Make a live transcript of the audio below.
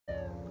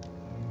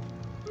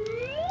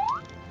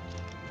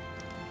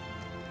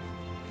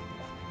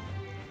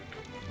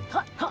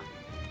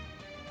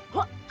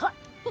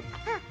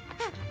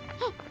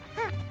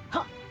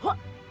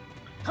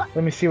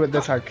Let me see what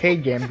this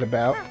arcade game's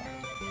about.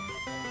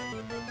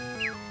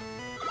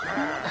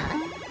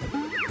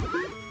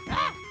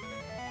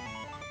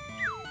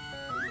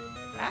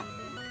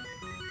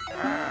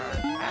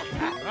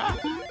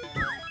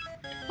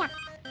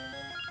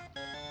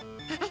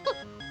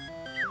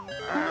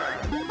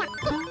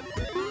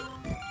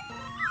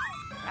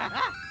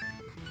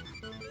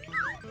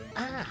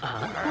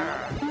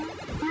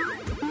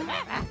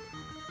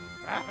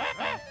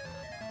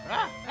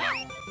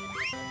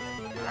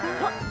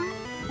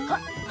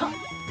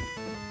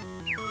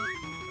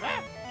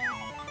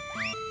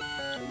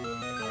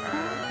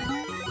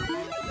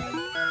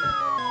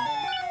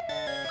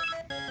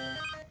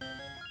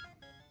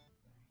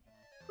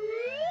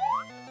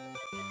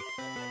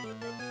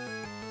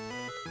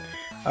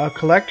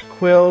 Collect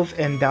quills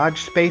and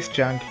dodge space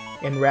junk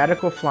in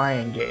Radical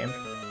Flying Game.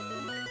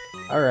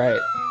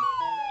 Alright.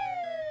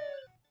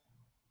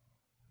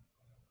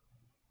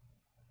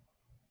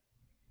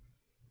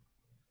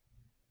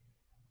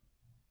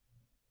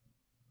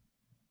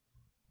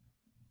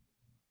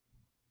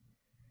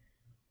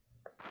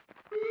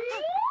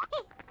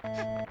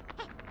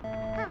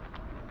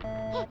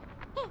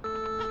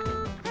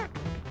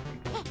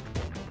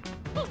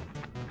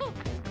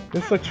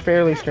 This looks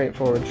fairly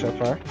straightforward so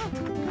far.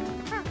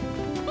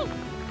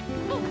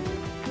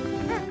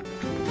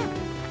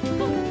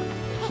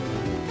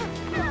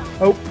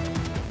 Oh!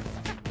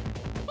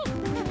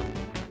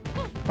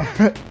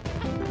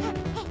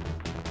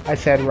 I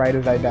said right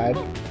as I died.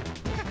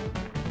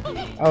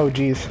 Oh,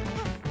 jeez.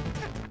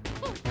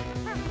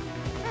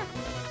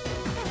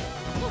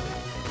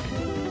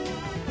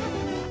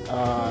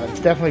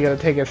 It's definitely gonna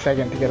take a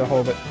second to get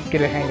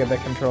a hang of the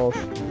controls.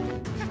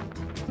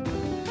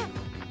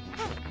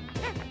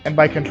 And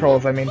by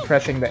controls, I mean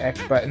pressing the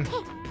X button.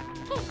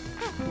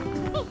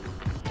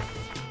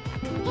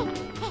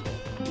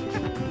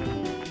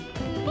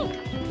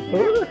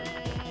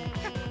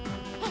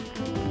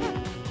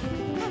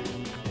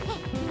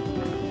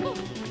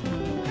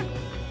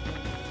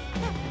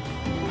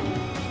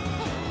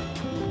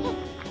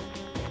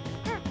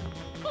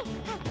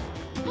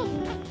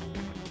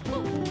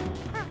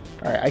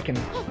 Alright,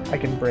 I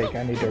can brake.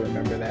 I need to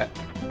remember that.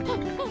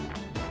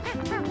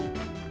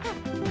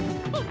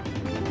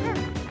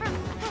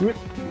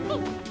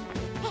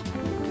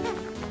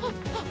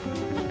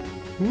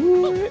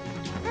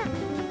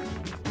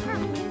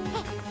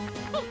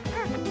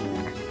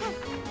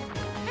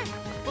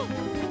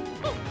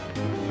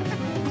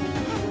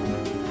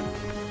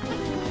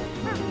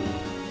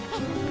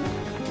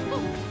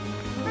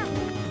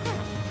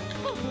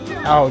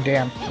 Oh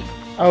damn.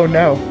 Oh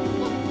no.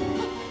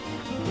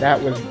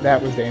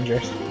 That was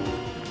dangerous.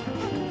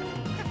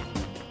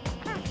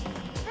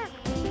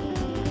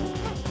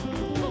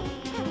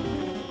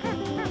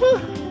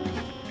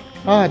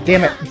 Ah, oh,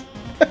 damn it.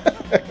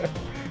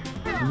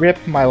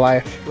 Rip my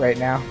life right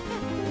now.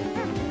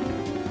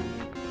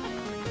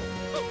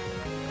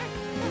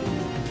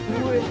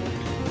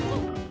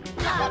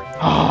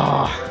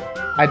 Ah,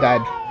 oh, I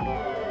died.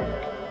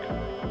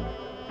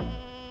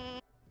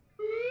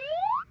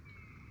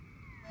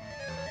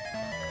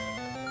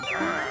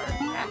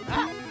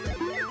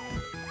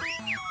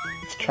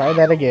 Let's try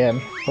that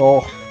again.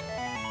 Oh.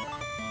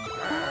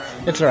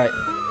 It's alright.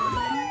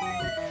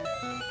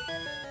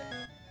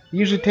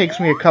 Usually takes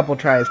me a couple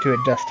tries to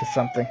adjust to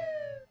something.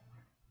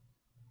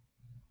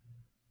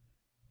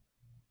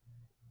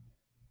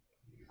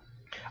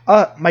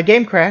 My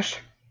game crashed.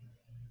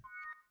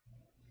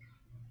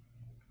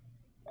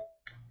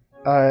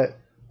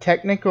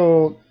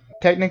 Technical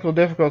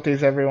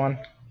difficulties, everyone.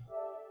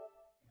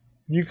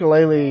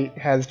 Laylee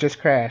has just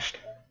crashed.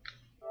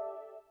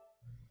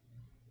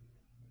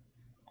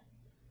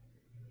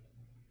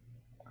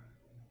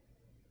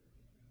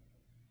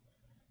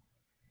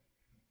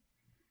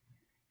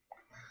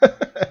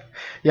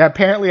 Yeah,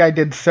 apparently I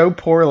did so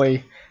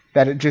poorly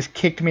that it just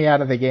kicked me out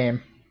of the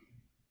game.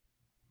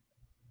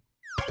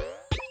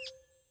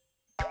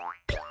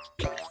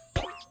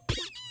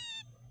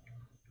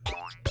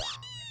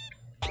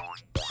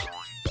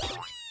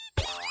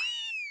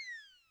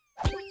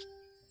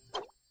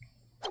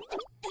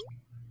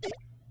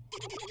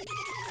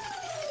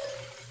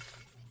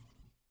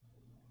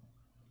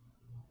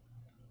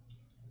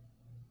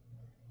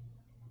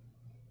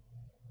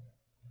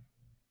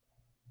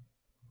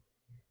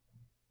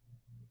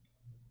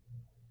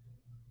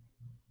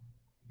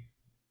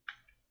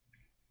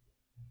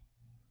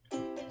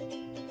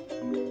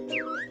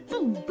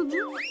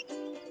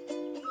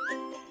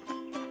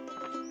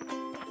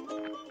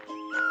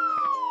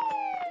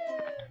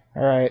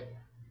 Alright.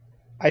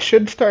 I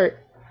should start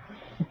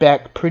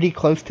back pretty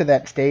close to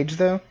that stage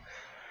though.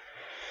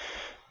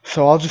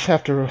 So I'll just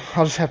have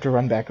to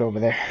run back over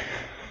there.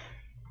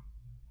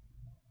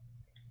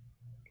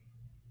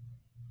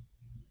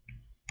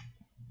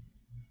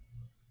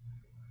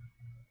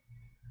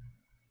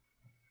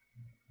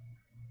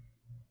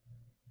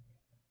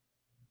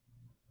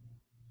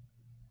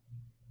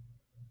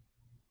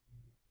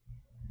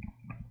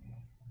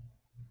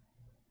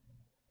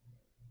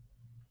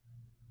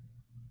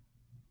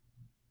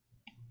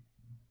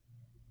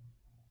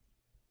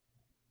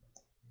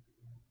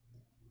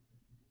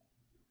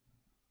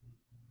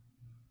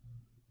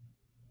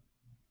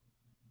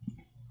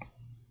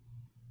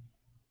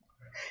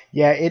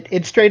 Yeah,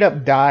 it straight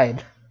up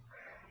died.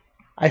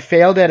 I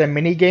failed at a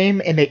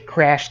minigame and it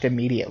crashed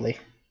immediately.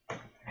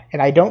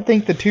 And I don't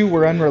think the two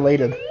were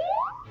unrelated.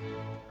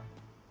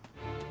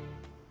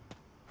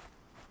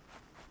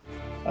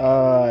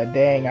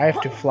 Dang, I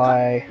have to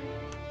fly.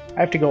 I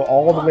have to go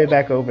all the way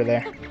back over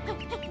there.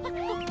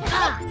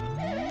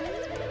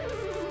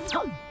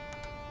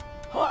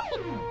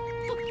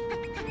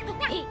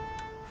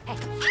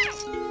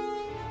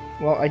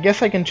 Well, I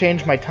guess I can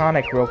change my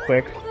tonic real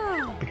quick,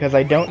 because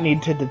I don't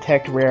need to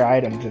detect rare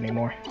items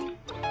anymore.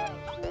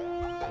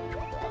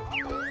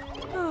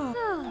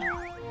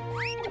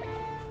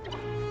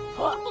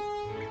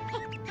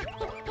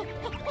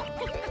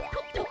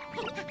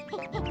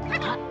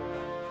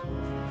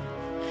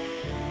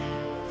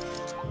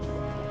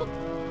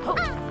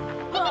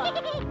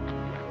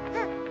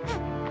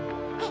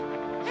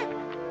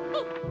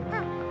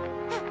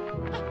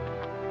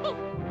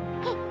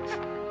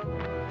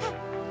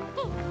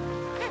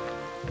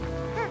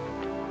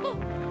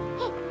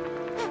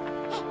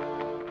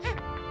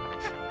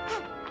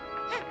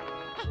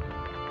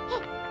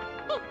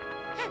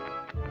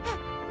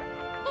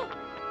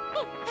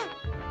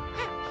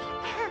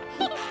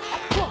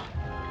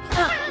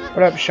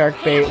 What up,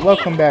 Sharkbait?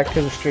 Welcome back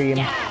to the stream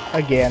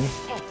again.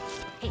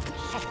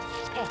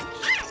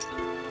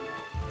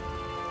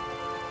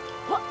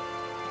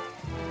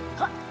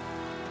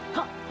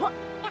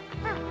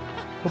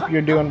 Hope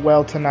you're doing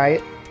well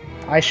tonight.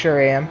 I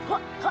sure am,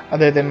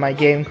 other than my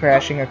game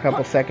crashing a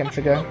couple seconds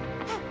ago.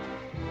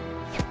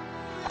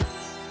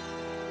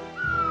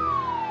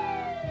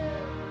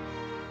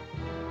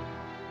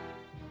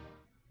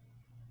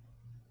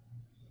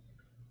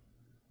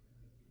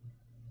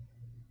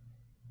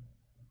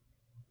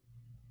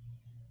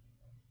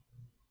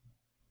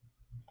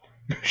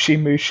 Mushy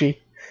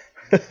mushy.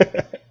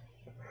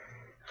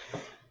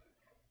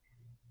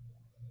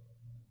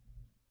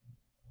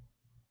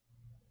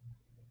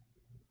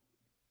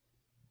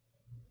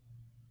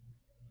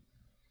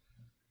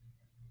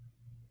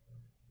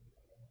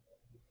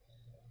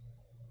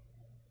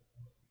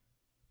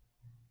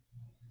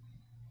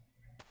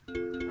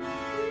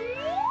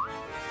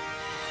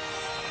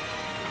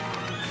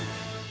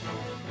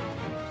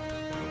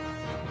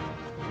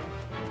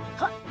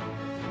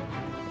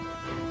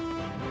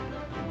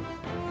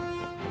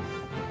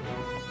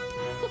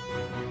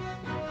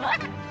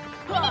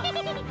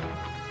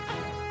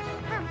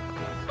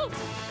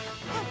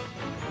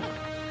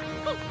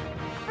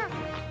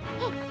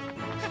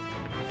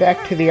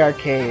 Back to the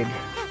arcade,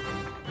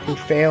 to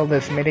fail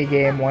this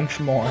minigame once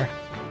more.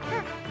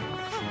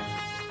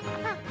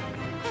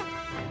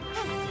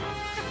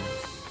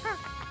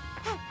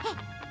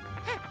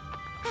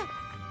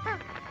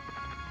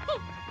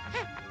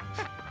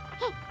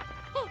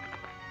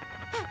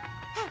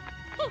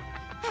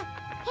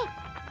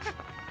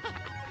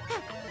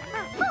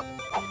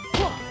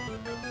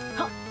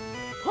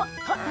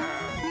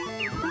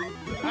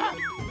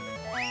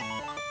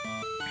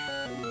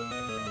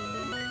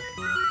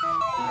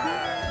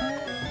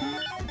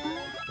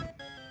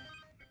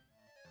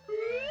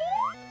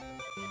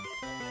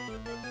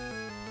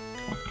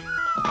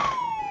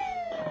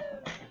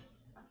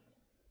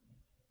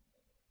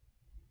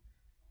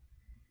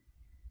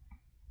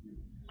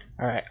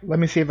 Alright, let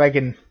me see if I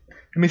can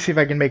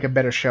make a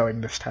better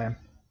showing this time.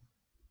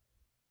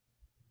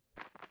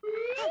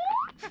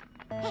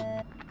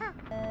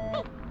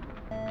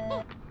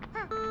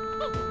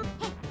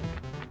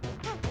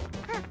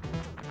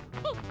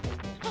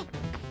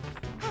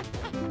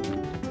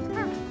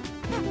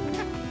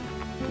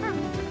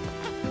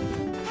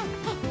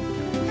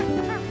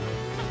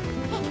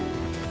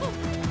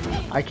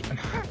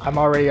 I'm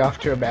already off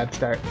to a bad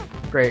start.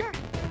 Great.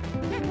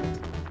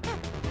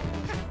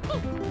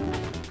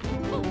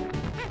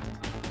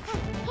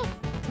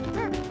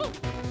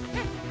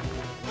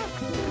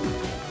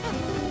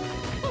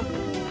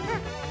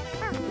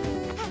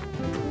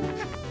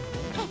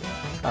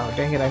 Oh,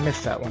 dang it, I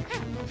missed that one.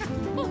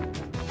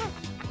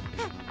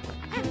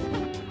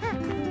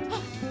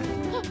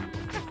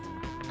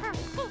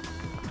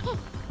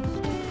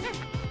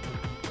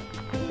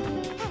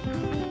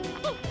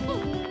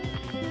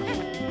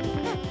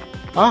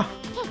 Ah!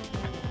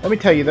 Let me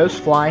tell you, those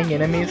flying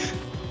enemies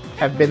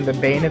have been the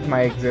bane of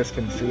my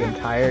existence the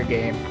entire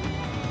game.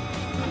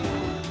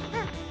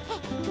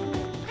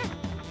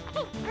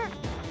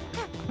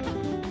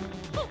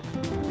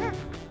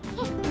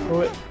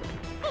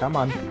 Come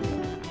on.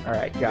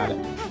 Alright, got it.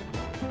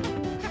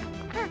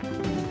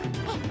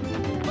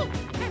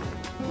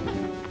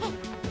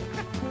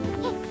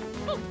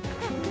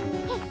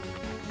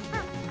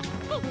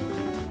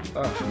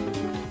 Ugh.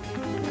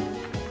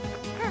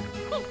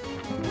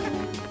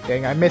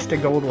 Dang, I missed a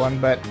gold one,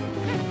 but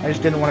I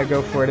just didn't want to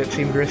go for it. It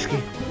seemed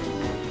risky.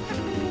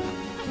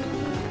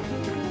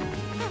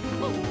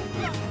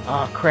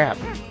 Aw, oh, crap.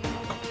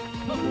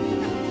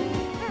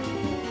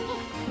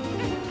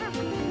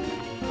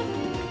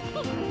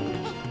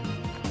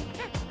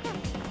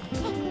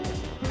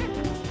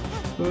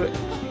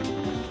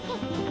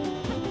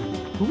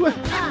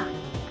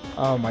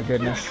 Oh my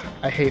goodness.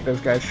 I hate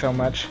those guys so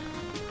much.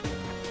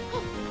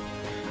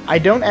 I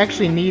don't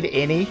actually need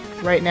any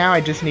right now,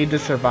 I just need to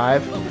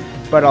survive.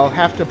 But I'll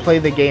have to play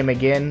the game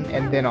again,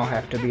 and then I'll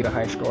have to beat a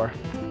high score.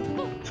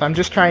 So I'm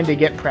just trying to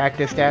get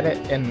practiced at it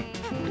and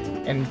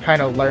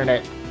kind of learn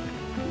it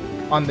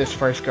on this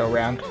first go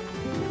round.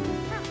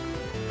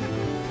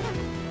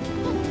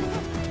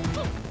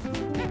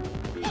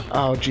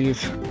 Oh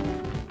jeez.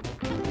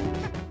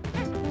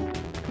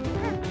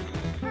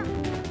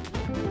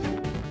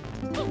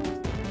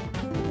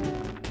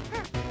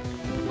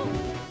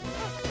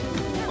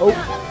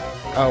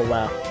 Oh. Oh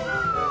wow.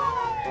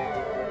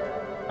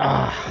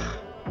 Ah.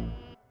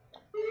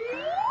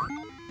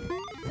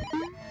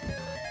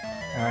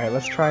 Alright,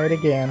 let's try it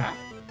again.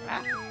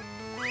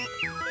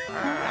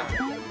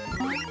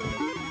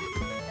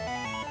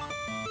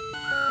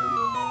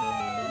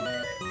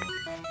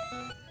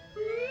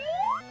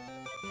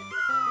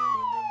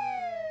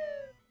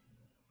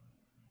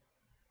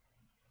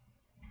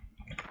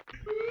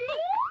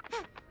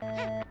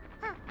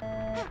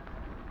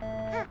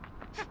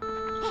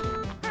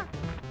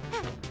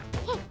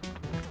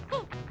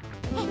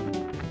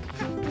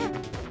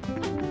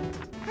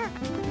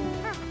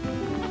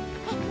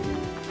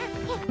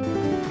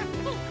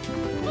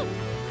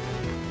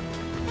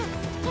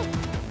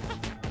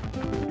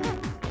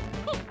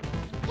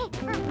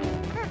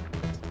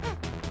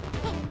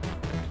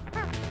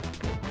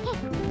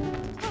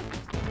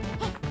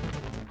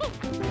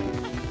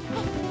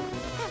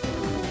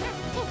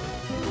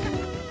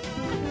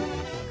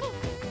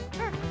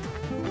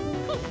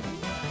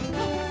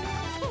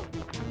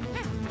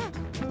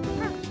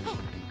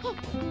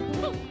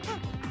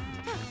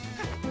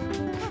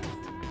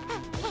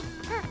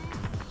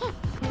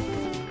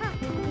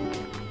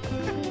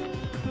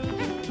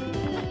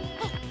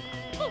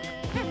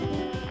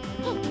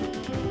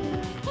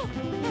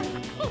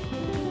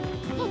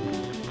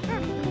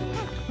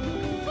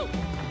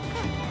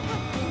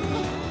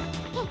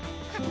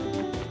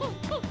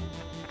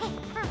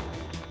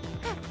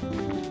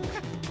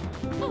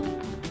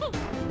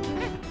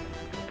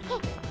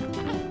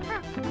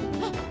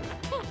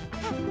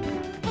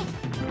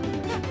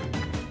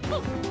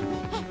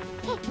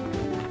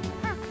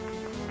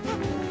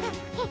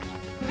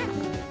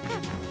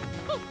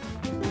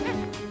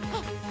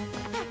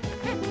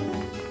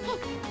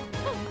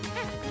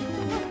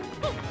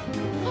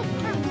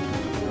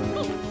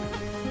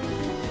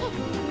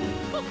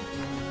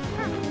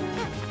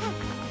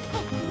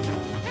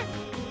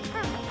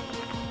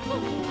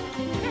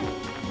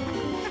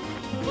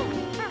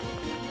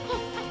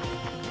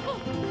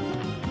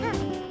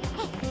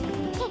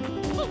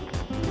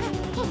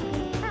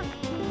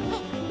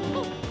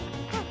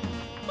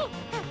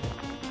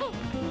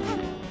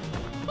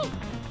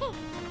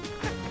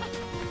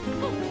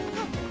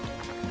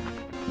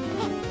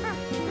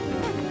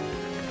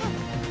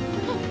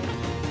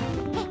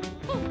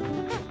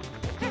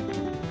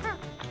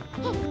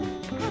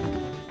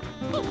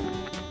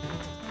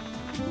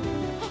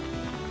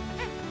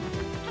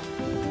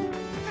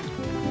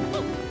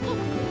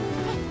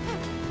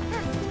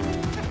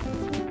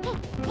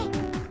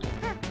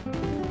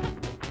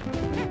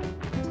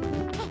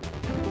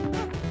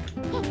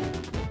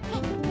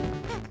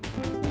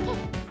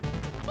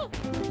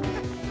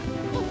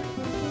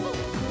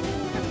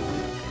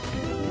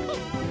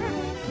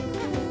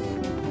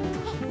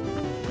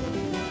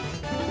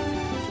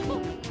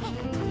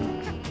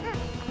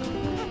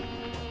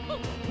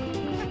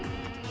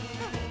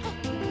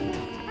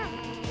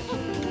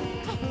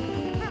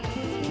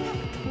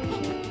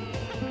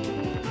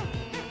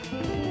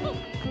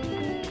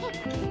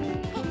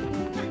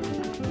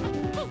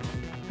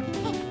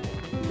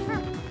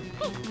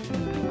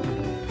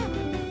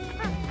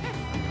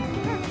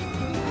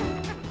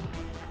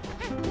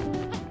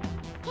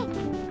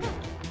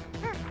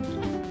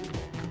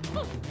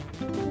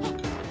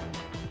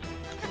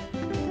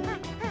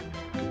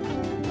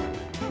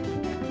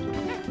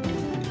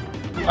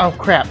 Oh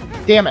crap.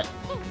 Damn it.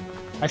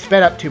 I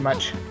sped up too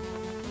much.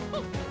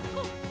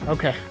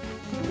 Okay.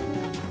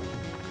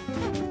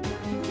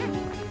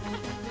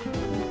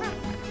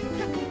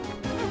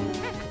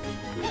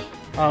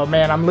 Oh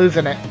man, I'm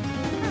losing it.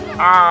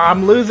 Ah,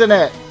 I'm losing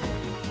it.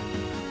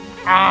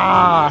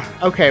 Ah,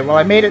 okay, well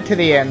I made it to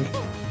the end.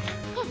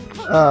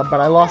 But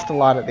I lost a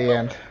lot at the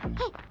end.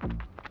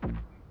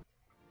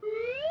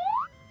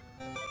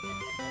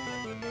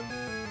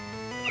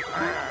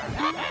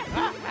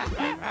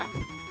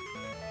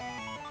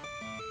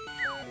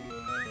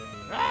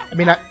 I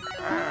mean,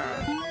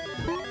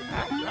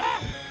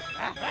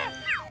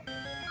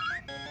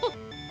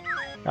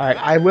 Alright,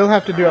 I will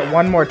have to do it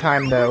one more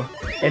time though,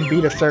 and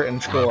beat a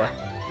certain score.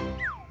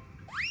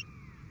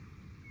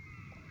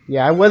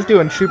 Yeah, I was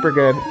doing super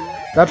good.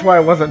 That's why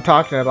I wasn't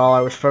talking at all,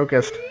 I was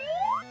focused.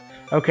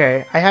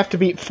 Okay, I have to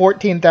beat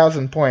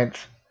 14,000 points.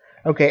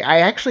 Okay,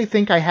 I actually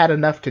think I had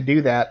enough to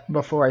do that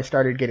before I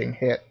started getting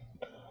hit.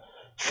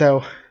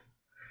 So,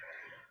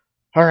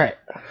 alright.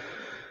 I'm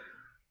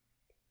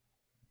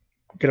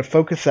gonna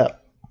focus up.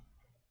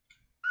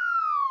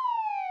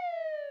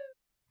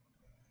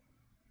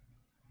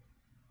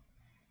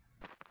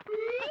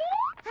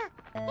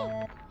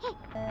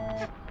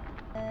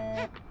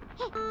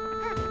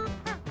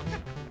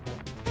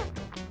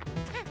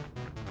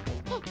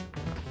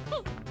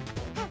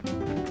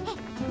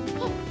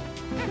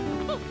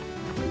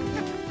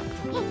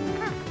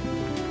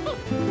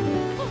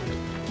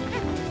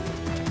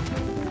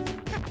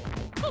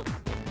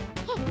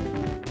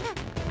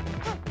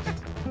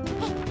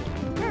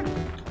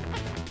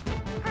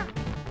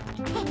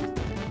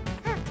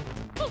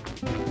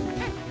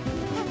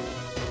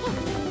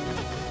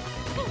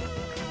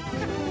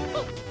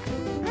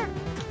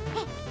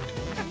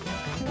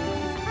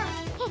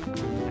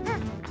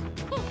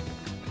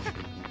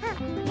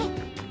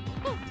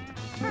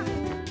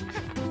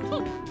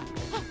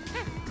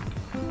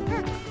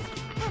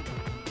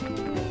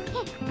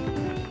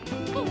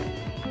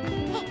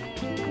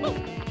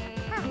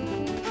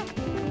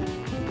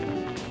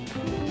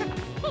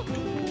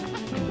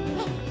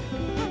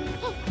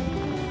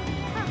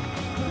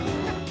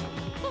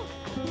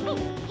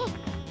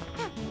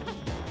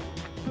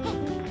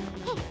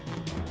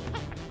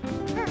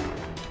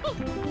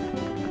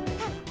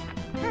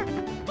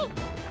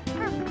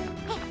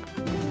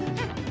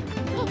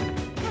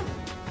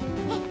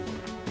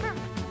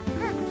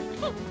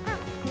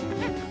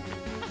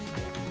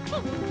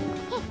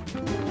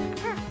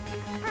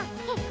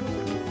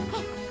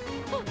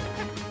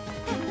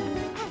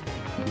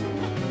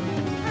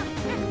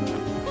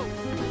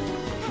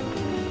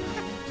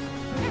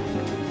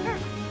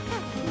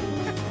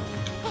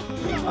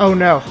 Oh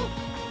no.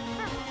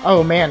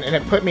 Oh man, and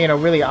it put me in a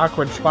really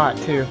awkward spot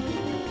too.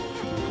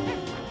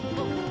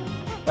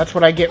 That's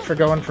what I get for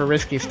going for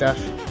risky stuff.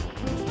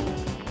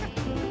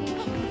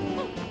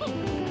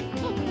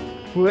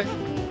 What?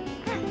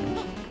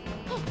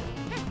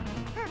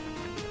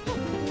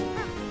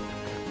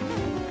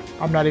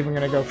 I'm not even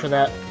gonna go for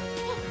that.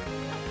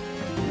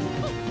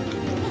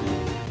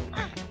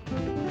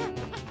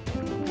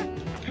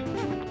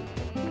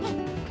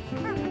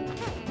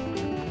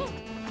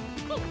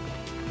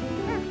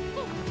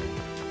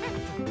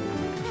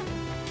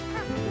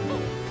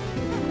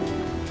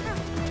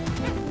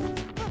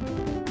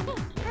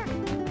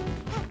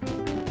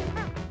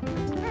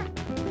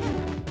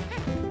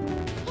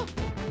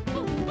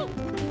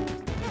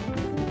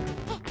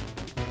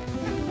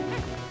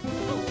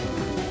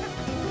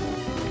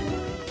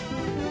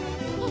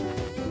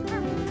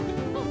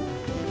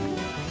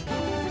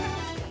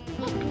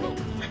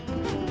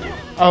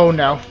 Oh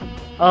no.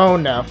 Oh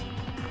no.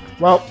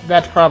 Well,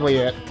 that's probably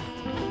it.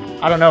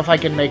 I don't know if I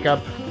can make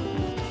up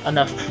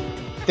enough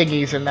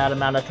thingies in that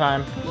amount of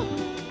time.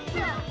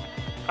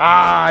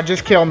 Ah,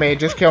 just kill me,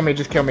 just kill me,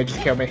 just kill me,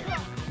 just kill me.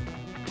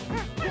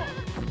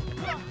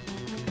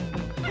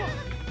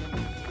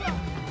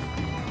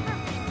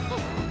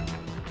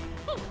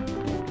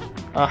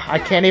 I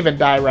can't even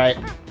die right.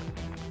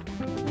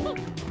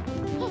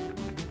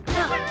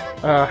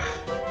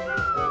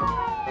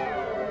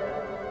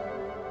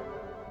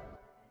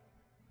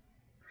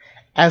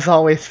 As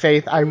always,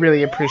 Faith, I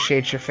really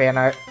appreciate your fan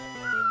art.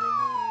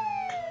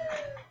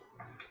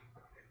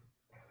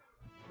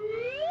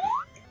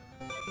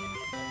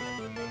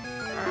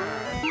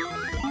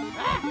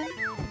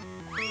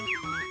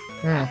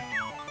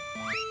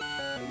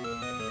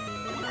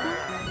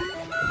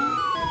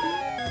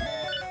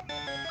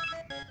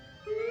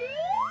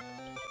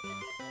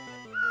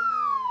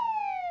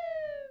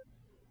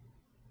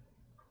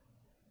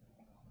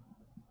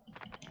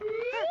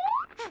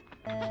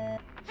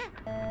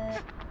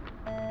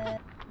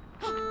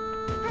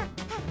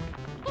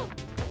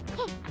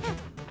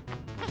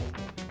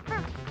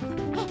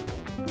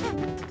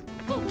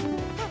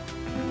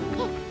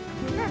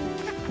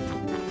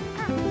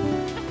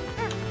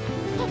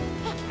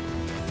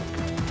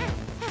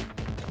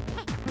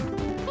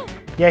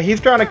 Yeah,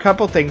 he's drawn a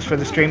couple things for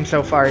the stream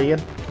so far,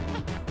 Ian.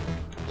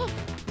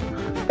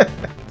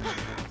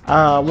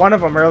 One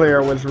of them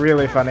earlier was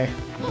really funny.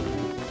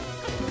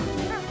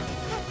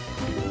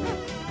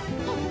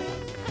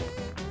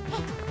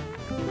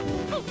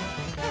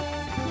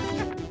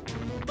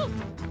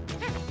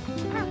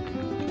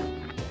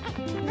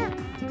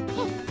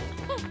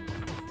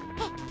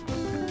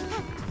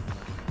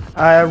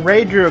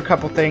 Ray drew a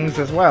couple things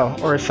as well,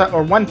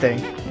 or one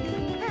thing.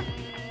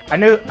 I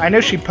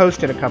know she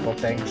posted a couple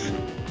things.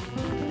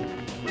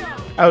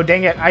 Oh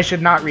dang it! I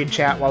should not read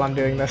chat while I'm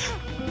doing this.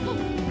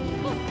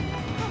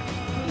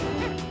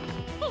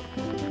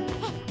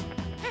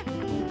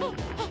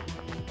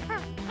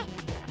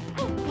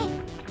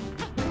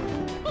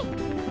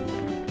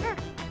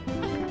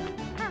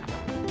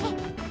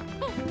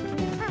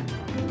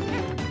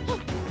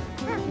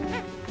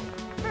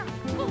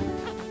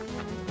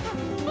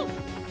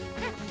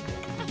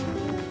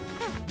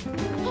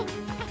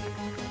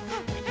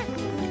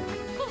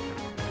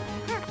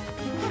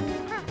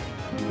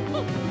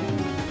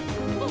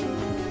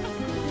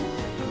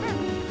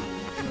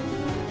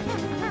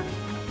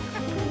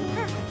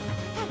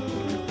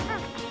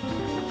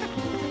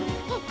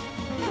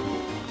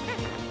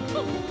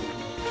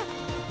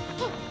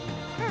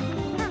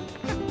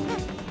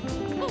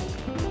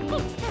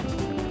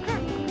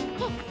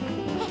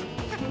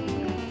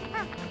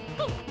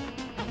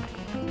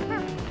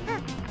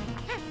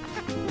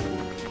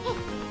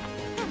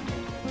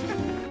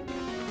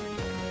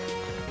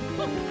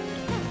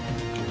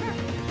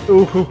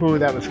 Ooh, hoo, hoo,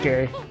 that was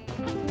scary.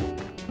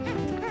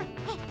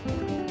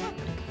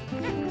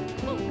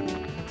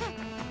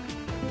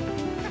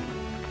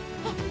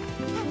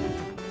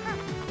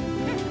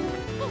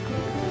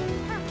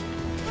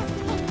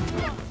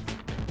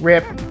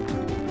 Rip.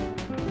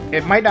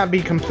 It might not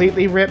be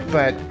completely ripped,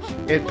 but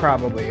it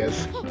probably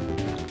is.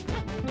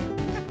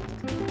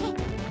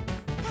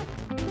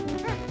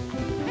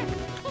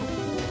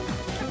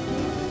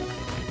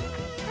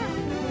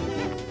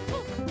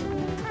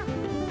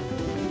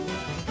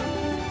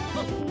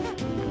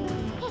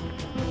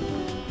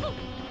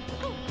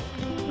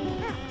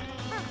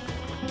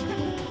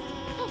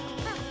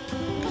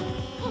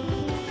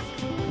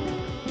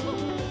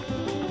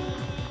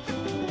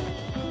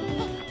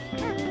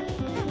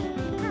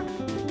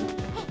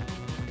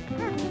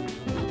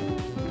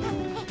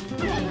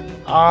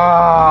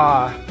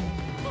 Ah.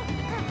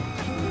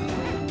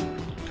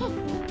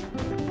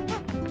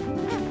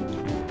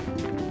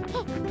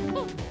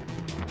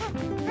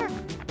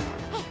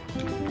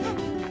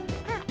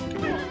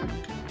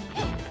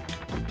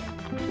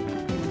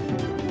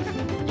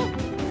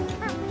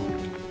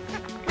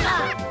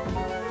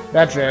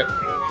 That's it.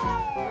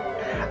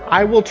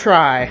 I will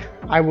try.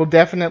 I will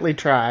definitely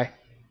try.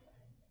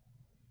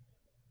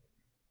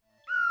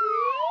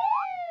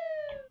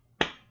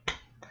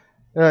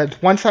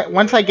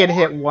 Once I get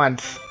hit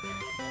once,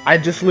 I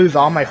just lose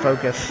all my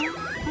focus.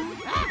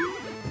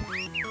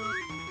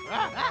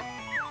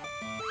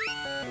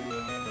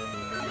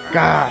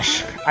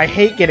 Gosh, I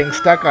hate getting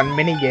stuck on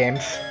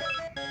minigames.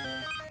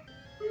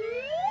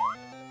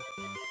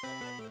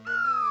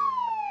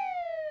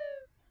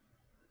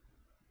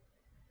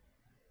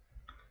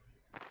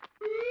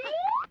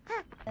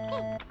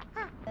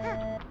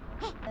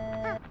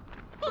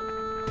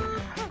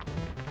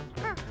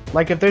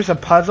 Like, if there's a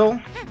puzzle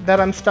that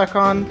I'm stuck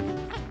on,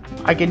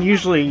 I can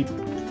usually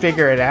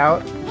figure it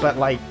out, but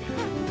like,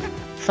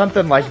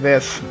 something like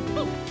this,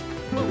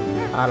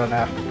 I don't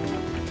know,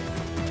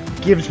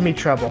 gives me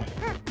trouble.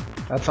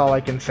 That's all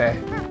I can say.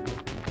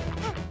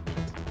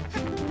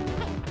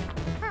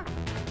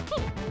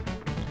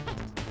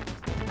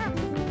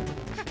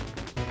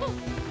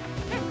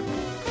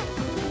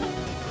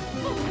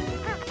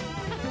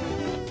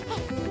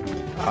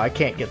 Oh, I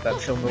can't get that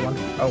silver one.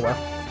 Oh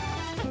well.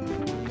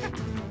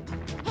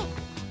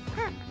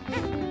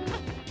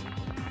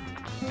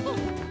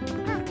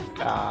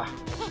 Ah.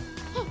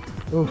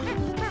 Ooh.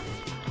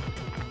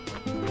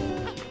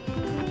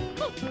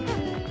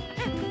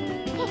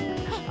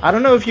 I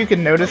don't know if you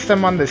can notice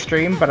them on the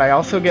stream, but I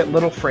also get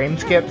little frame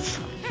skips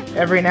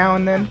every now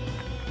and then.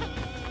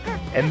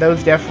 And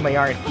those definitely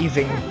aren't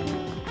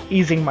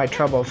easing my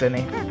troubles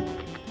any.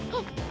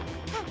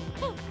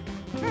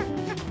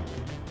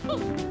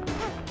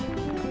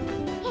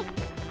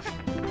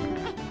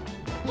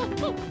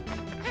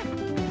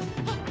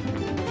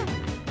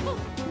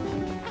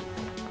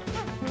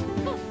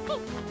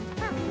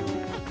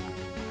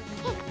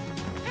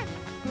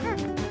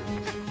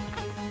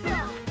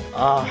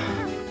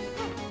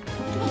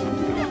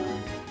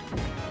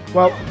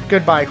 Well,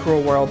 goodbye,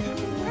 cruel world.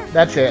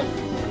 That's it.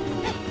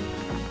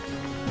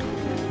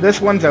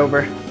 This one's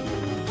over.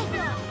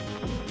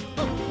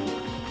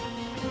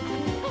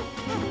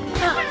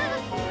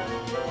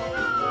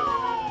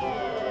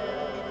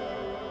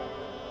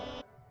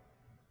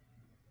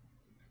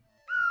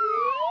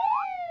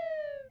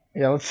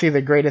 Yeah, let's see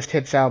the greatest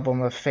hits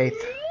album of Faith.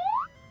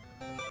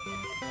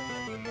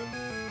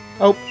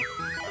 Oh.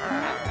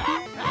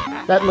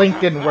 That link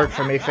didn't work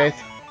for me, Faith.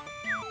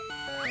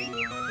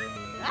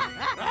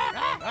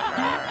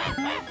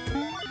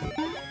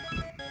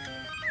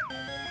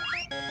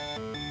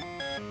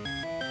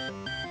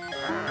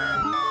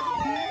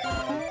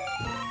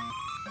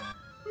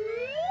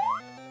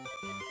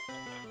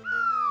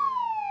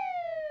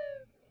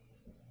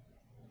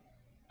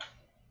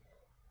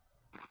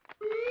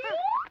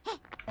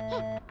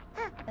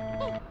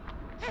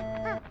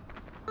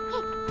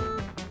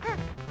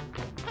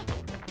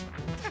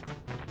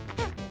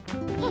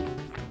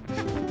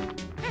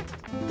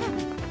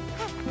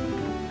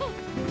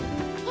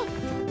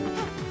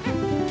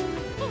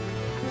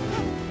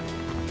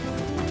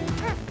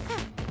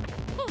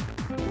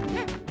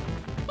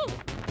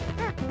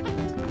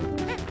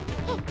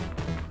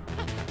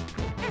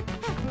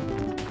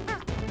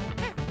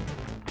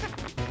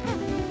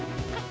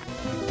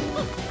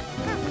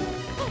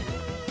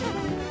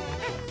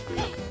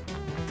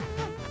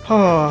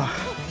 Oh.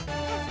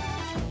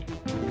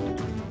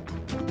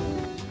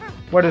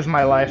 What is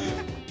my life?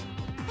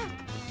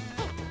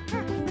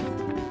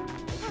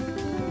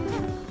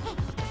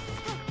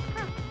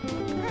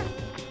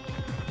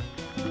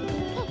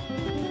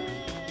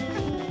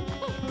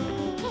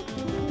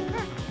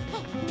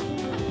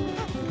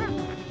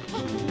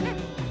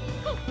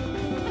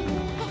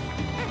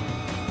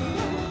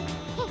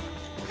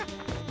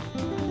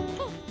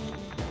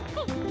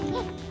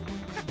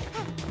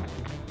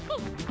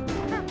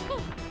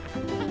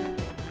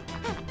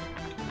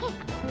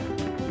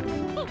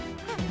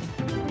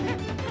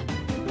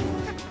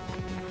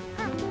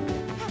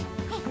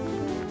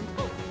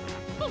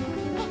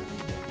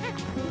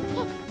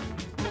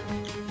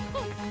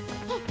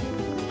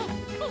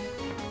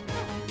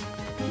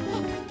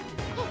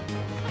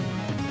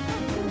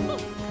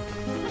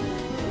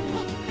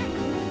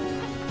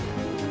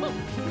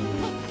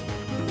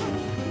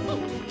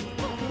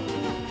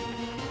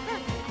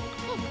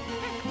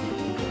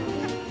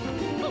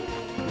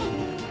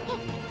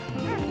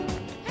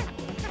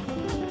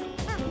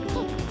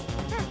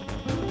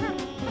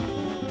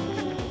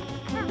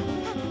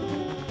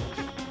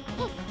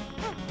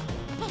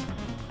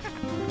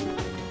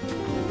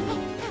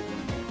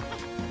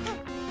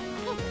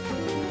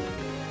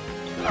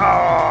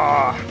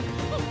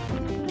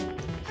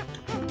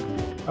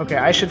 Okay,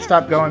 I should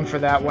stop going for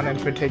that one in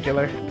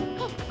particular.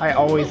 I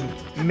always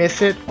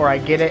miss it, or I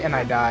get it and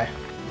I die.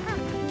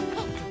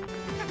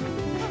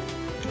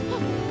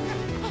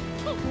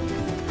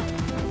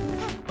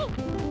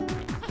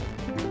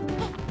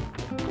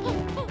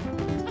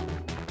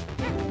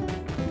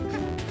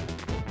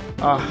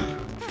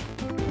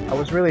 I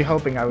was really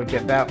hoping I would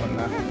get that one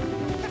though.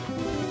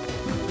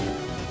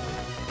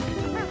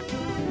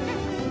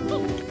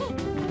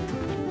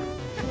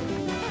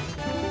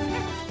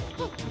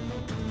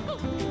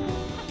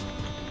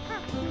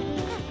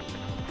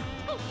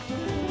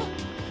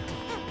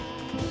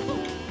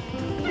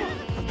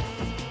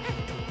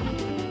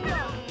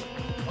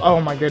 Oh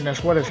my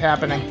goodness, what is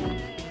happening?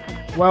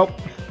 Well,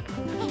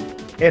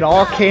 it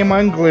all came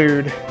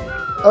unglued.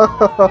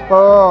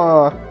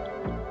 Oh.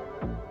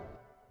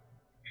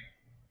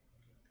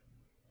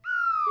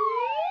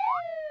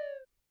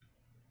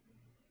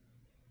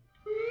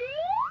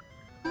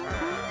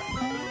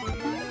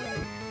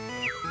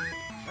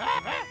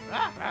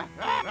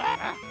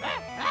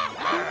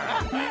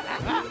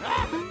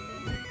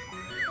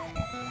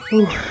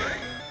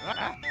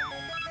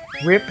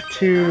 Rip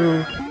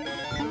to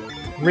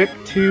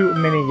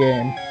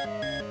minigame.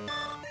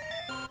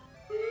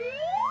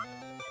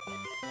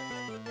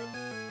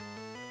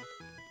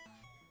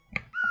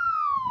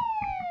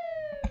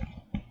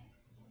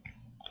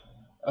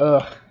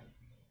 Ugh.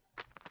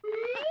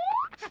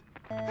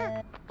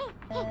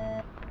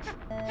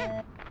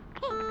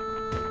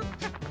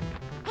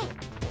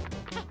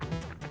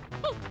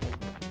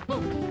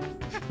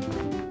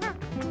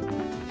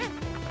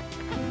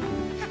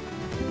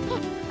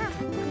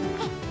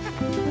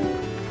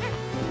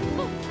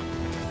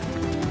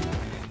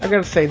 I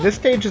gotta say, this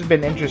stage has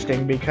been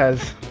interesting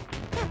because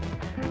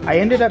I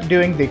ended up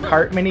doing the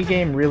cart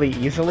minigame really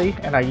easily,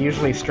 and I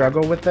usually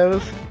struggle with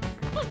those.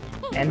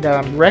 And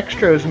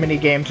Rextro's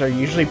minigames are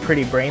usually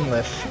pretty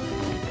brainless.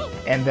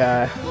 And,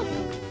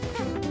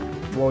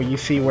 well, you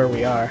see where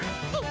we are.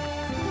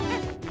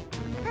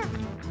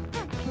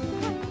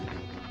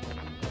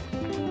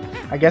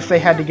 I guess they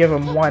had to give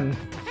him one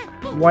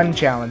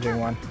challenging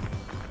one.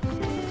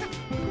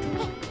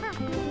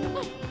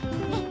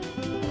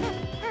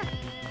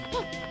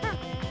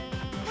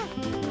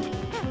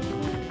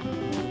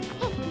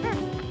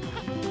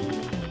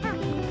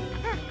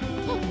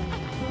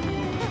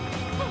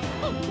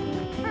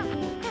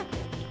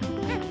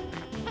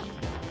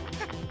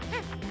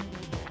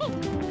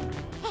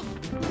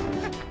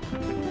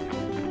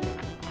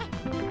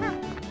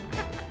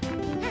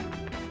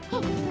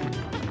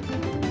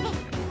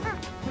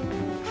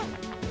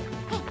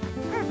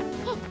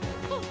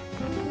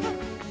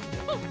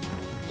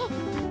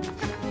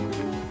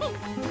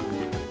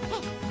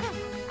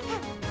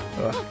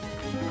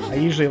 I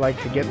usually like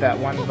to get that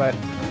one, but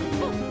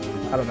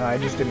I don't know, I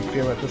just didn't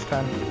feel it this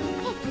time.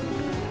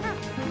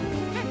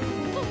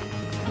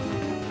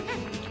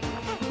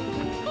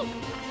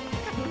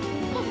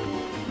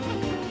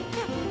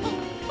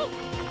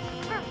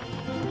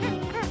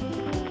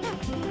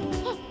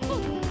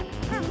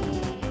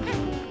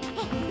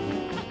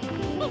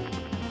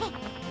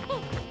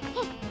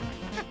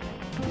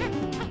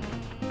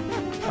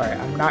 Alright,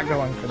 I'm not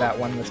going for that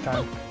one this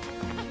time.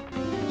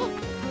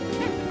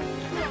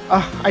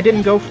 I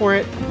didn't go for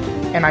it,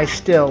 and I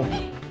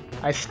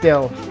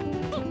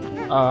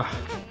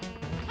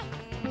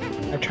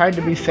tried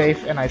to be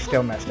safe, and I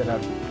still messed it up.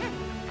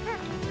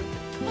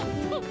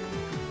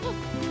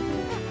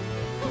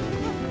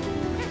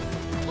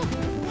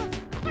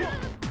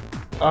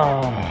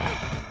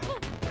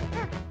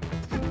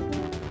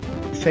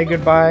 Say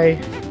goodbye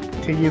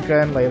to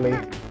Yooka and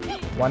Laylee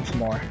once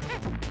more.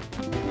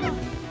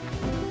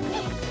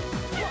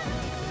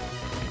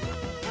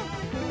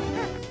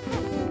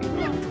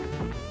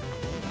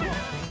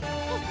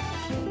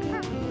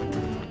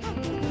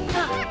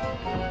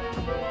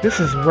 This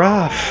is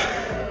rough.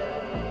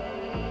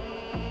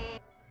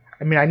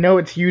 I mean, I know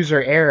it's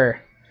user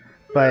error,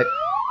 but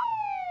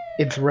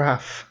it's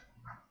rough.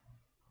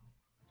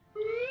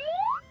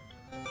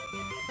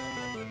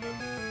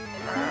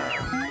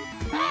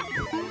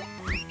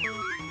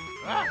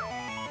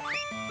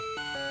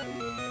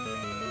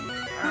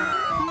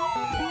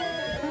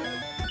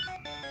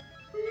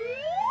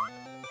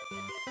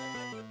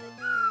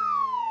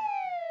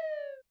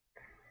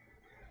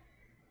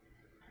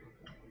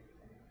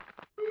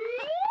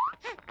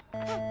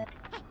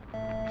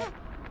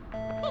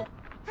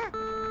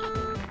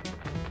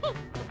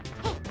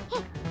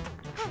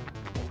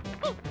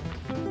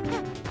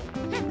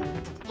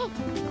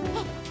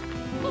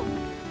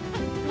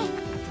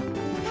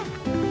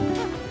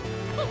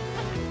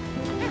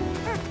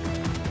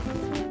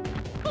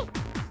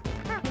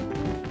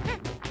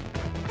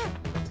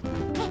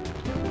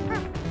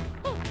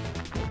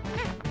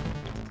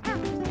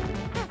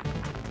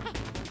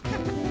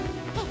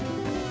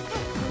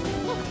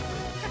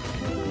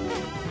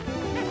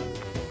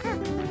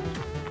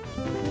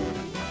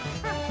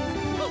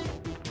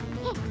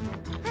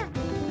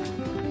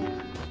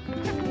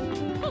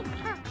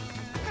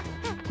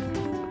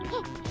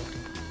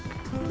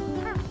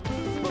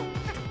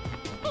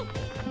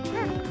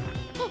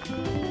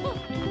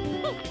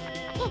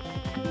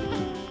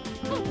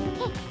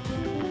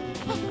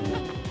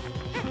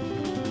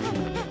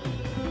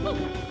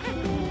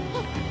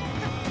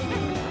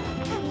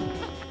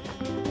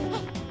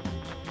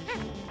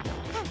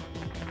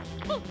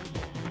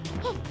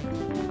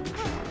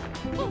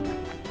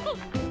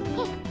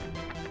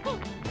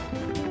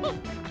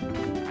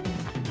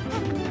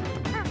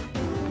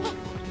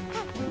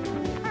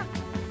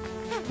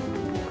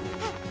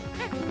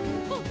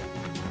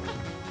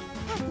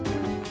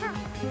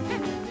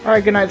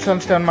 Alright, good night,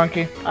 Sunstone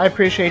Monkey. I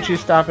appreciate you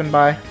stopping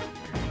by,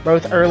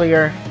 both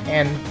earlier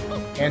and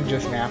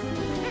just now.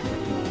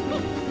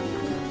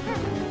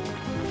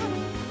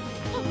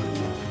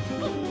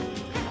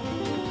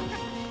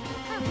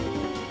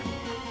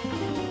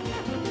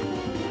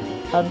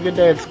 Have a good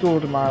day at school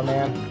tomorrow,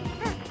 man.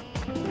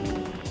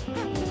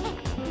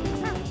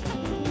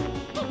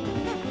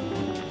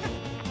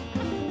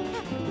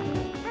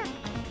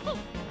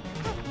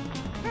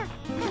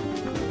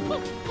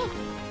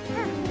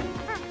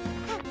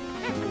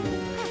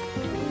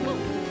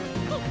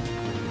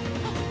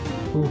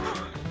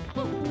 Oof.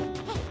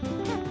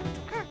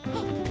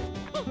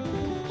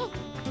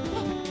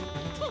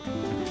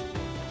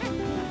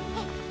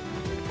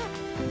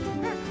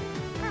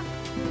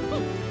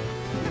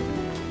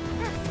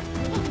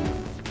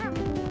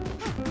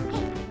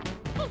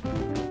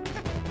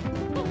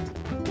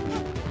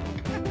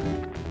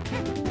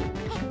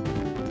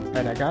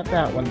 Alright, I got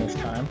that one this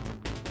time.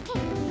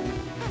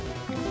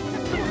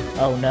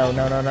 Oh no,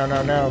 no, no, no,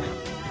 no, no.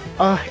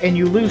 And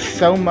you lose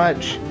so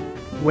much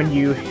when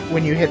you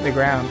hit the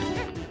ground.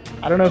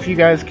 I don't know if you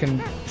guys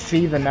can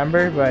see the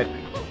number, but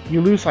you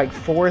lose like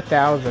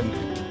 4,000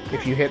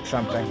 if you hit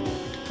something.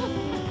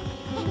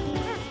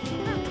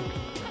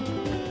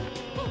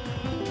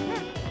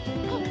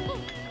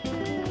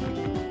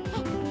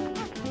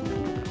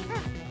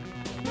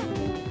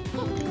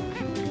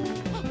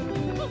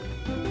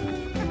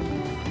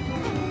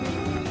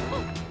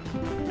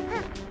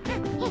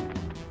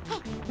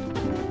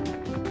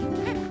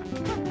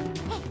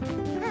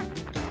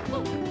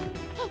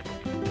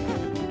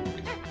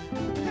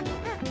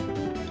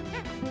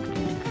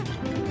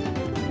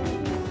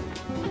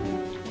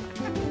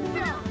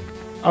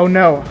 Oh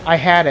no, I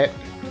had it.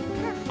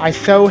 I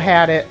so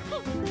had it.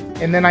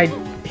 And then I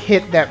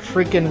hit that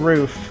freaking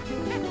roof.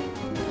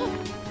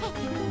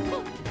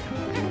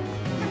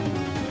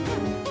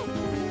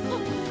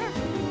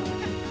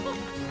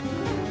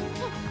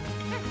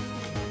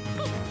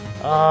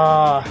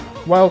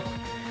 Well,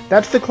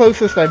 that's the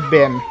closest I've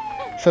been.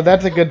 So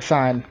that's a good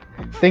sign.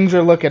 Things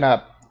are looking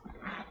up.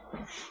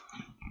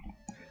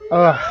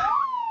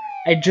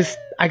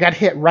 I got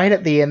hit right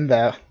at the end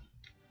though.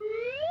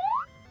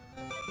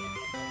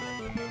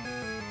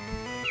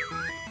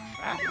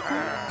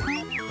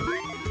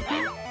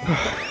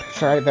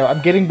 It's alright though,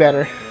 I'm getting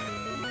better,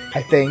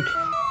 I think.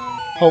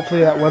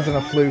 Hopefully that wasn't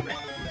a fluke.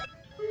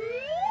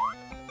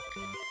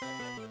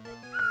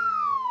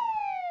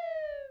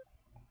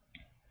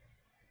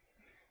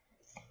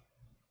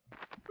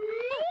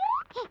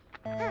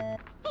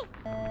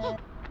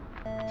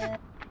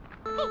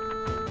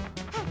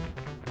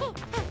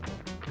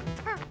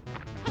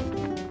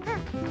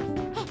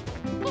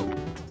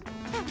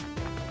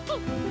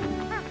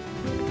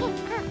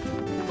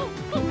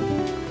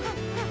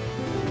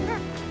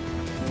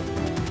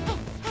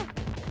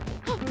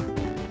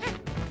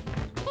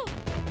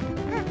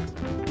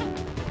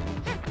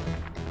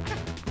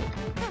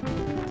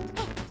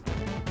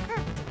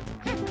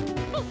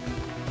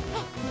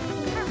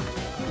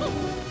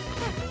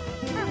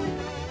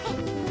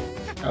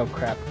 Oh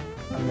crap,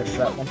 I missed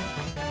that one.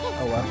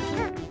 Oh well.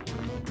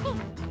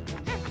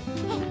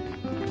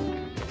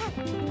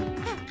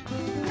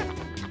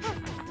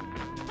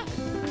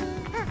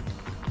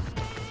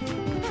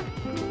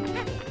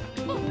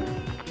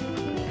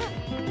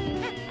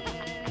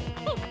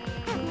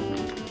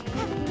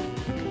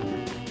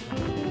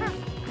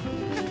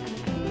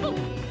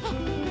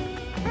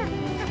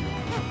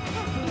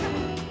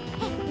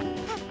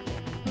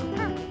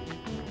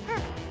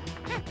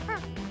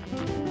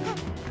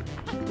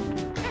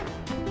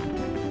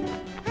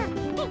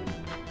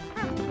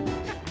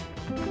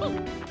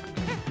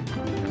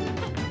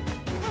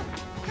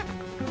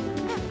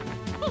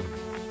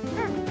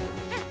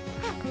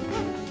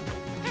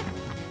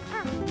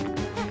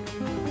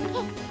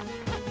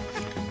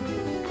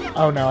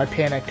 Oh no, I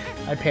panicked.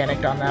 I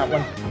panicked on that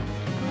one.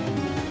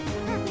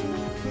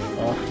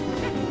 Oh.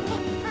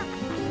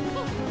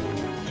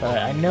 Sorry,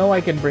 I know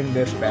I can bring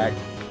this back.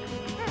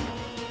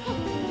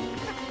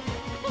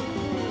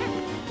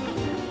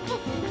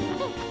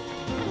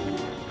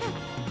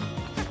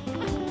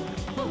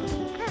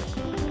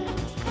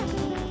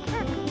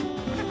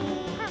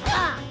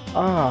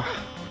 Ah.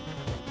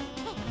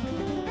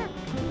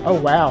 Oh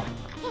wow.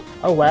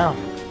 Oh wow.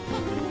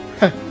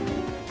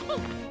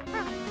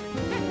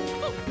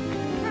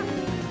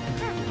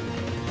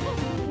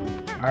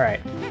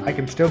 Alright, I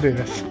can still do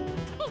this.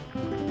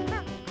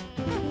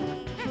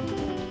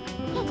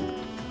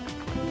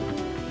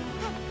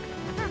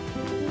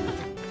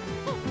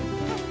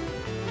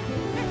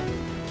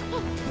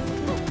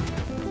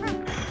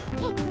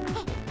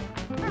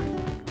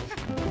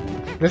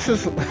 This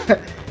is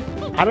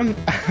I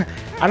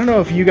don't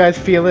know if you guys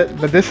feel it,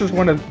 but this is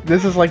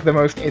like the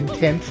most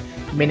intense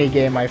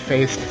minigame I've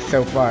faced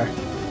so far.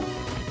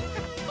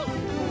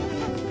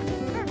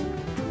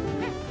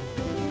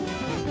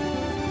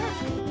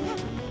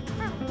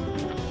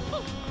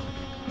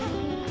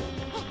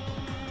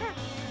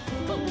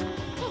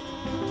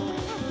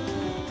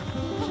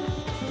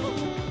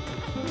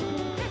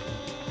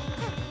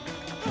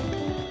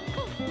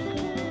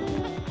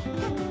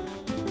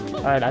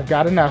 Alright, I've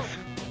got enough.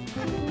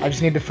 I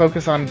just need to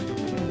focus on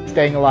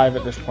staying alive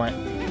at this point.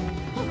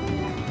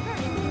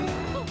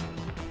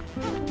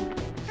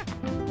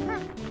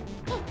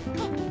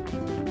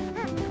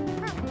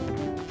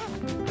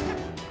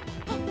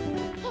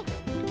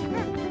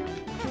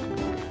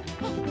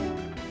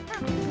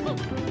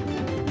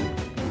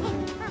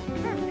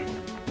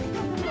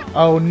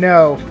 Oh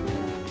no!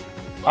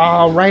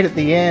 Oh, right at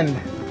the end!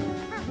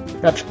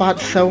 That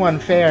spot's so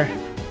unfair.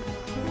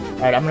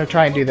 Alright, I'm gonna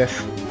try and do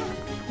this.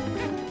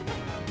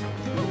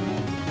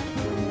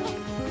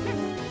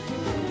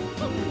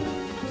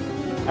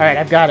 Alright,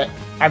 I've got it.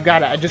 I've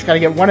got it. I just gotta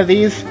get one of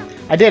these.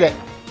 I did it.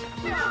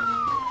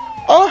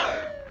 Oh!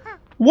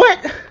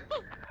 What?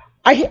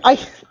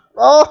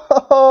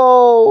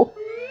 Oh!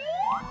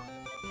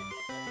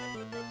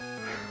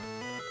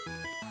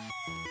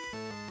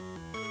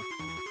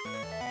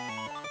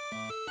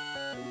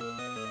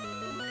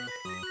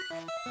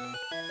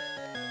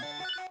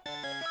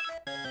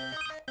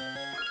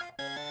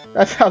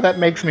 That's how that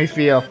makes me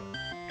feel.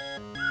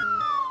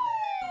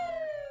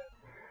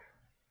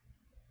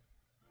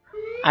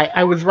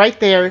 I was right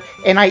there,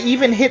 and I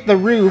even hit the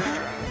roof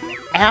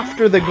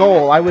after the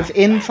goal. I was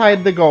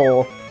inside the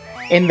goal,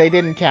 and they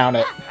didn't count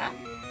it.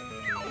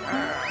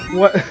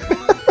 What?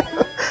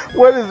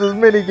 What is this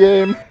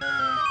minigame?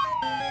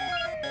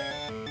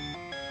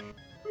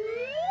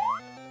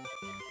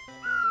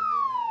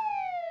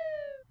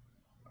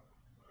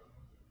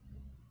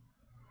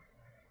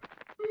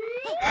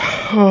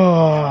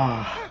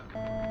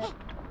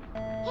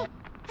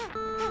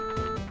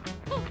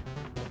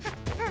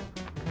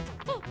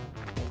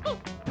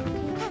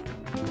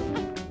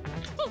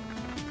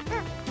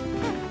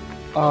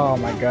 Oh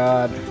my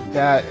god,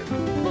 that...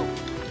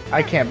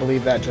 I can't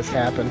believe that just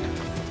happened.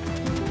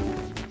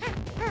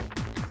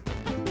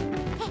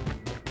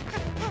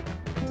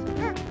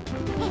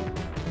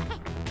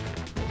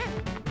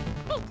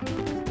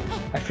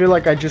 I feel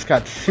like I just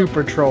got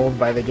super trolled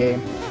by the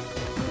game.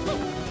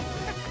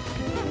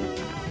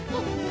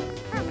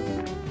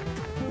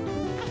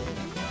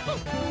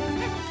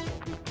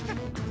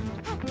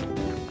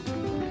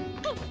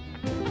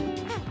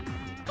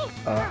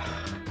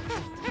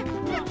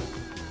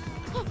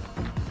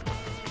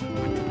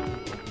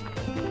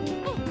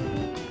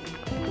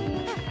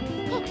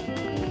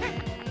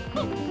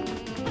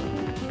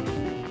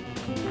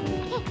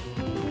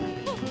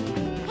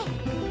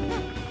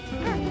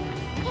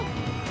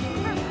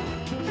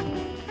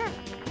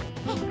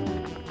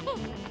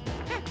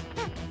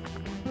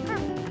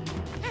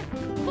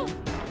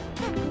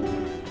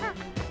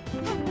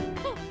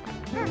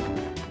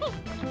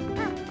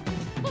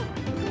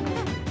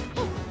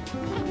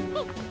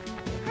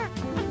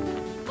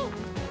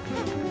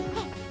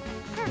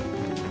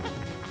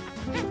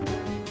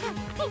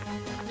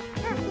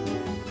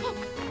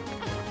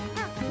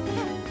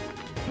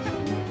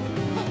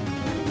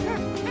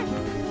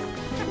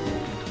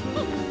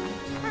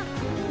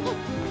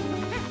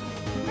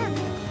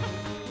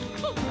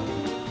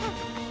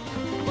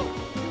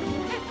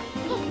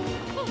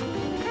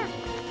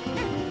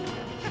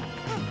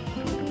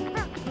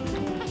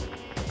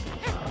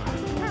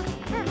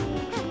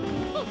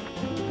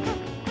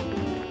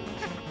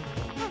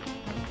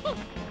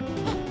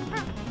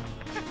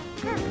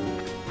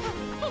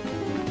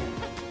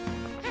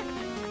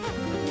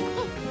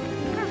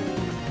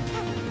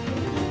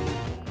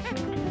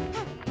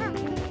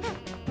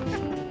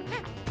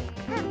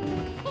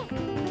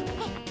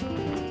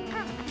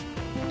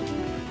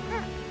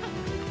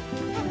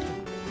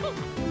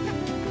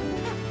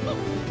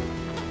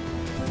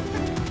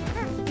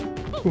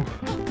 Whew.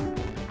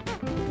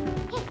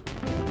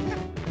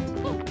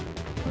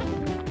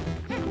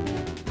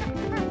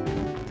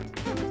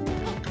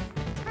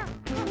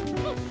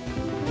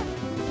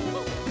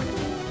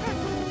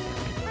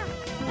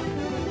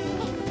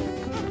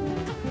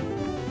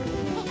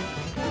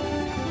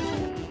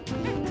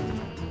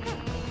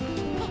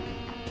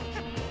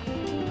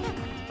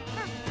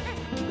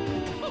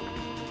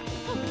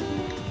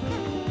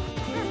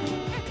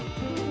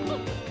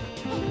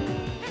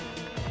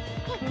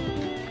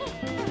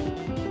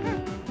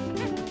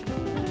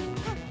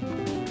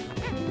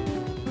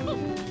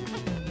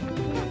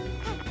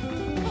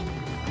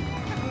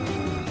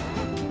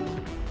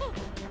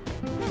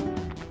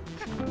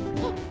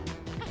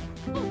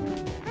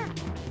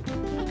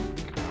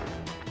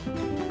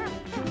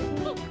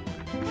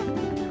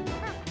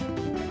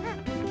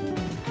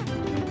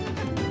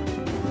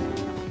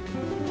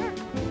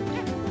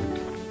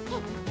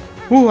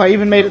 Ooh, I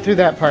even made it through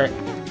that part.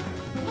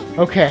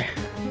 Okay.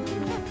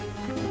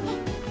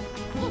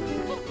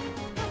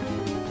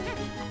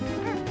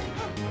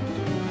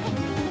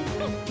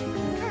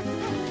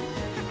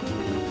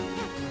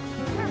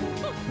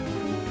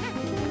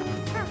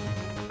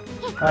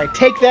 Alright,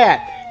 take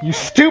that, you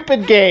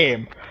stupid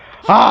game!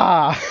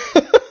 Ah!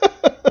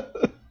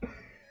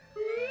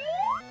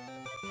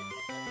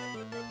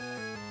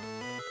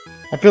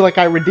 I feel like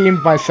I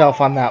redeemed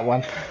myself on that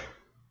one.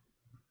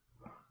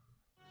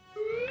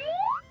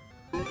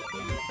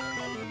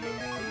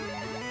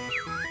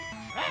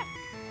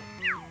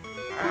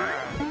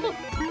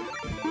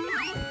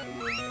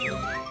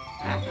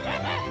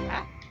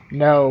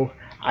 No,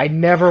 I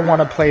never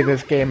want to play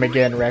this game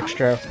again,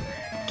 Rextro.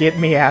 Get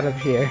me out of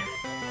here.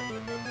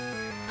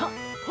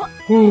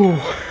 Whew.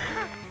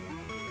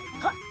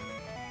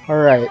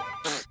 Alright.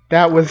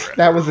 That was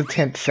a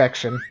tense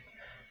section.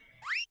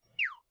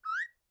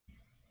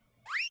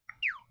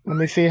 Let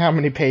me see how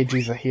many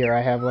pages here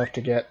I have left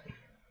to get.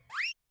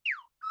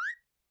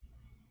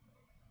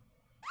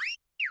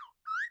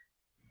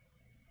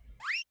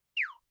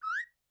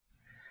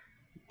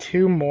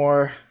 Two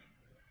more.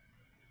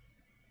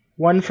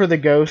 One for the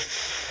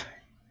ghosts,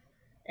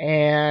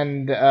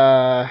 and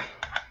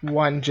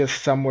one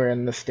just somewhere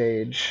in the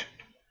stage.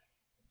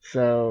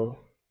 So,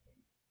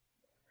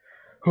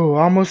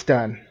 almost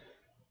done.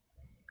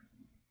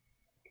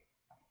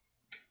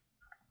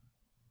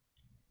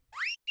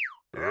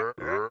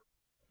 Let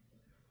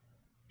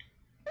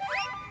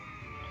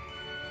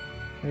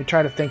me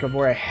try to think of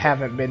where I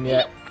haven't been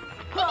yet.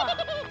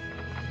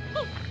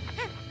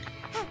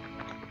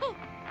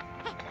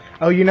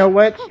 Oh, you know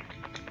what?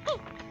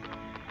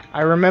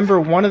 I remember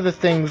one of the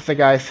things the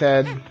guy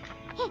said.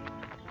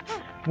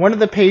 One of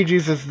the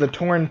pages is the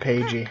torn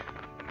pagey.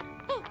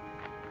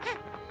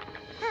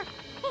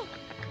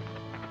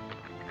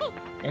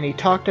 And he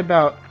talked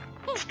about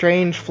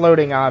strange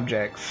floating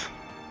objects.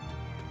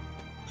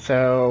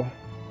 So,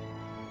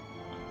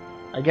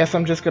 I guess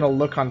I'm just gonna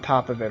look on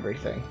top of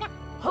everything.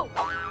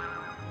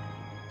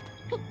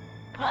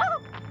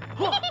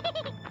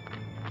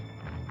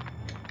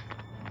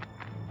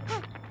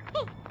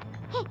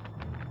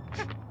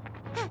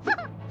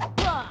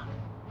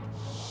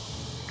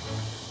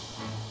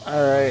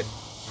 Alright,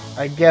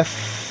 I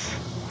guess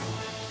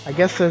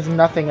there's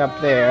nothing up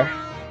there.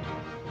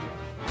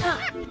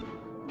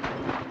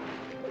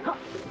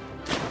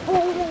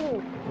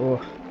 Ooh.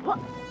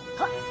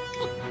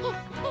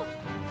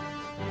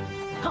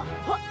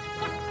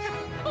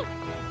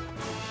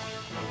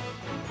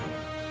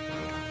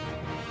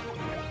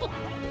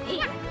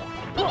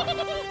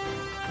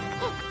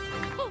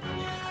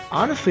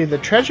 Honestly, the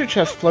treasure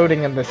chest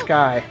floating in the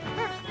sky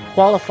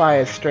qualify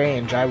as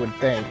strange, I would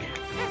think.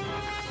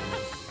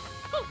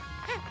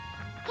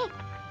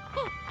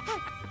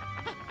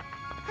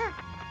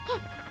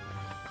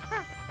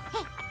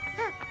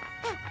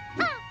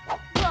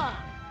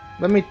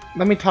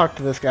 Let me talk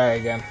to this guy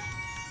again.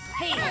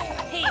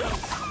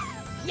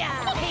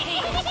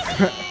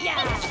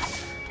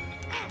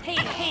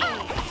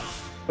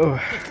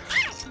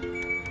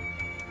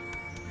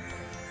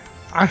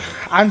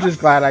 I'm just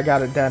glad I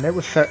got it done.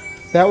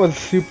 That was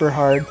super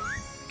hard.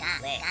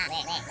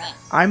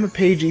 I'm a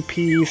pagey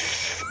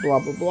piece, blah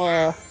blah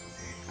blah.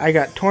 I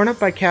got torn up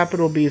by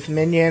Capital B's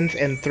minions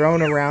and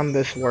thrown around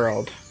this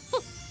world.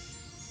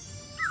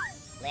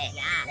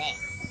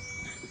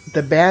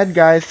 The bad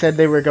guys said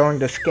they were going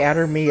to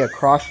scatter me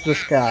across the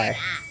sky.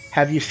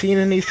 Have you seen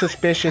any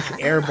suspicious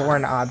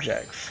airborne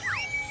objects?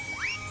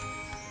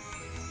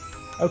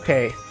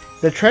 Okay,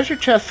 the treasure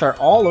chests are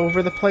all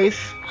over the place,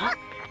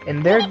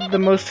 and they're the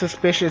most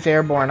suspicious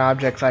airborne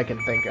objects I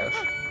can think of.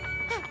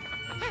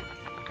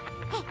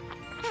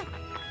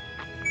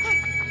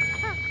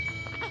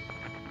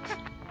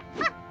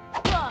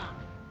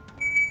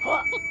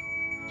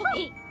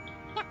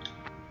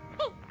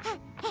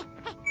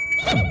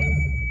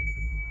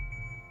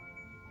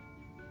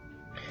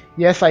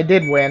 Yes, I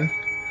did win.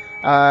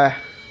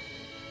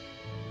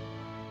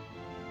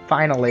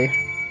 Finally.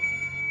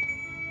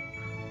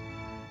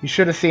 You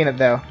should have seen it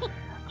though.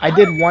 I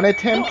did one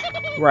attempt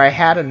where I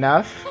had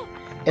enough,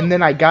 and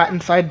then I got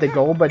inside the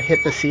goal but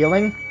hit the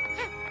ceiling,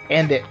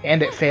 and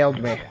it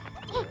failed me.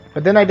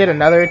 But then I did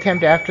another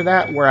attempt after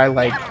that where I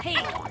like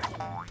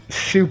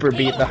super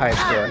beat the high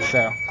score,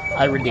 so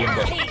I redeemed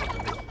it.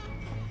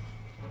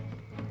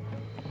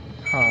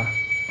 Huh.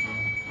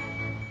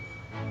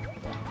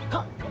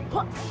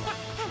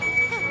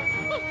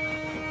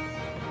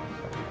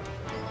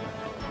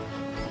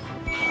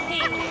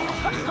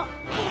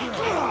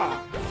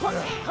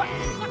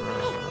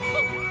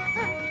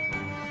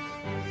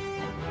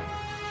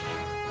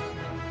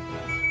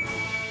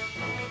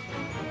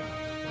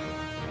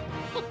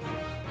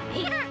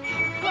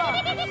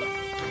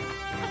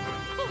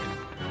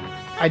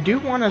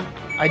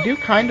 I do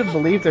kind of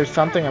believe there's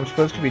something I'm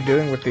supposed to be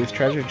doing with these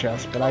treasure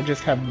chests, but I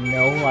just have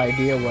no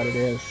idea what it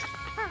is.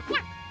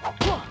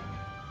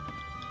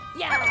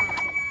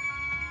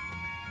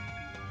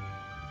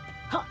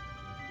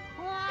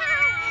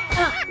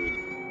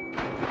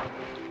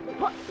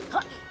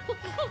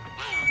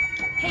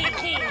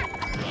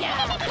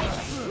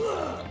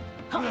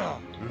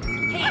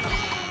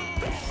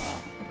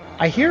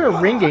 I hear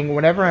a ringing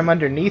whenever I'm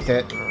underneath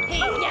it.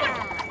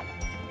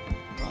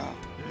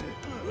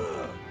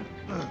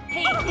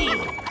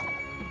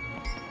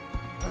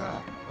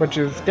 Which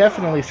is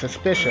definitely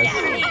suspicious.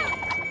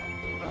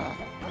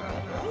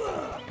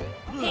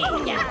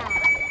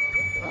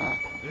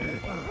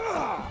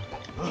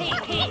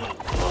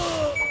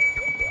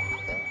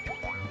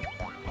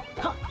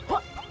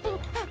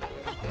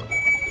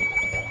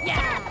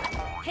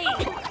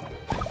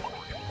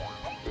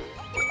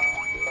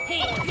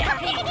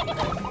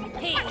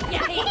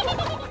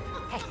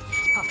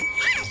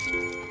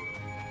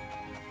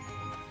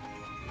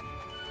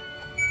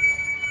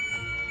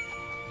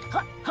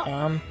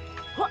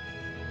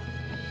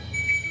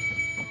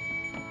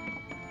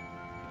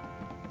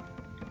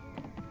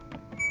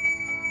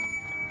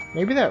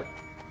 Maybe that...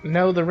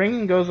 No, the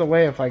ring goes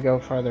away if I go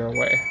farther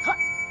away.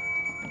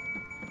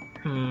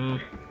 Hmm.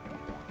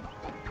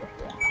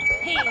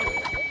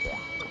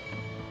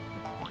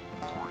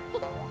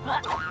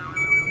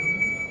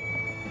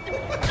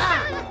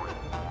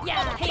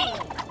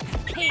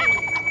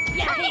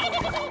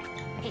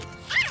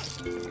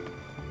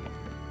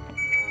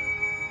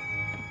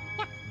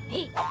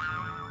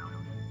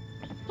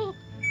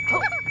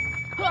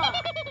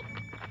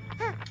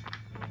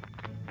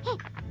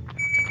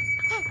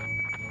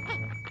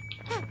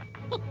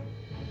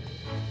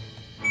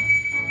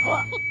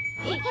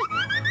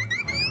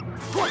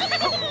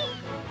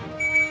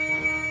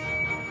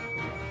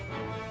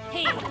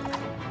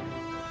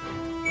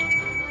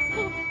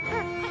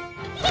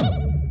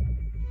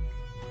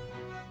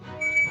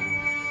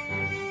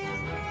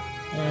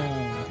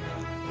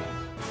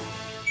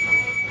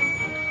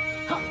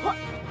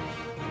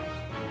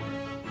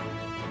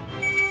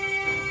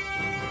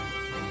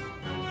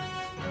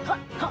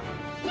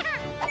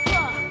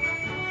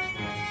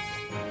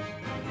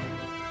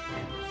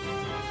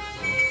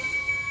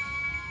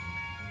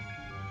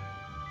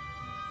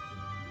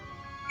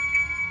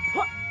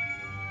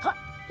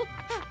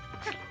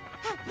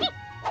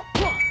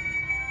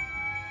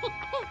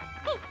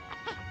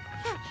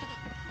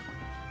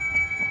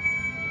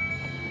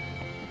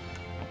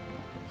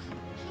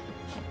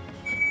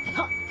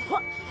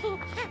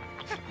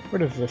 Where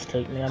does this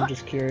take me? I'm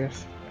just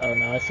curious. Oh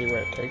no, I see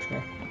where it takes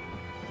me.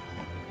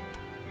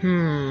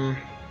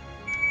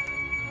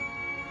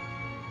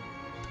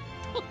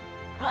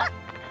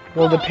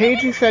 Well, the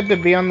paging said to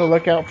be on the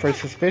lookout for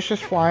suspicious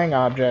flying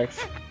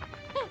objects,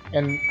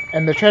 and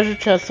the treasure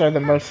chests are the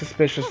most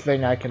suspicious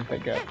thing I can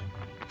think of.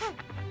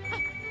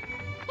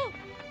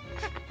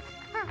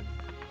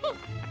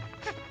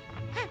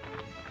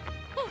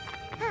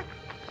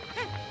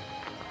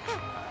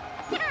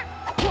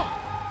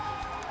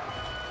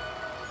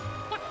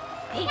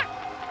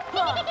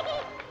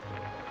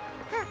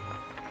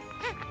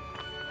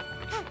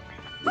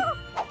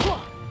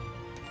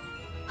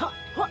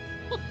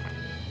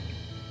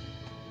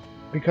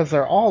 Because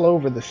they're all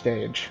over the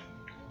stage.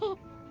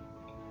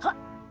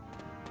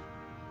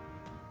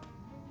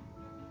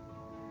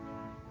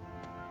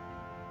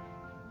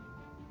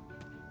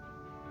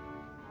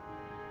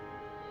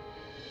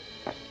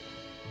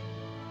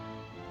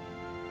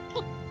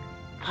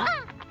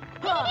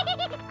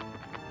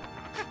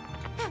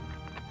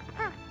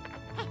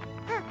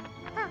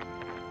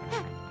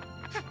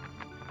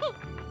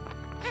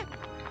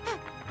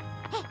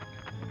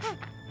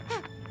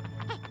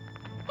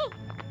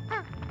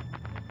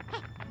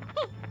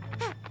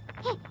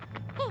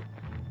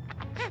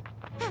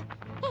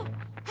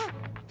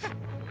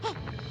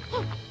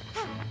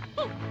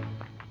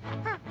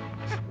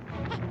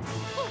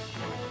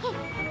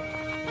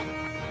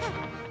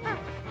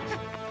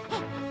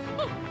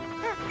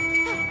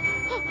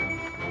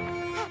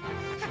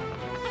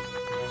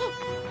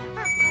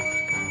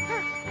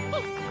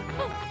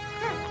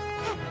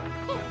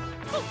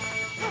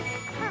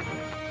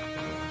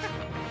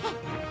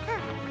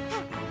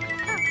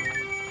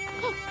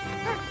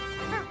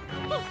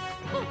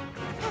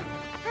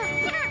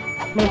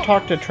 I'm gonna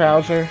talk to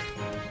Trouser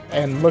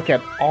and look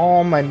at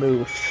all my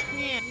moves.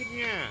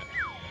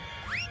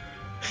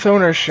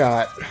 Sonar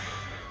shot.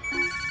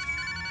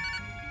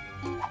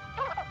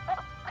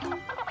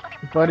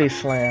 Buddy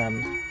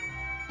slam.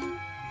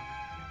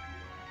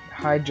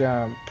 High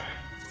jump.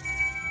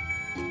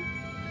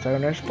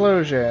 Sonar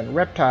explosion.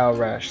 Reptile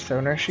rush.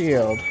 Sonar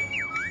shield.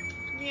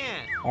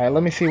 Alright,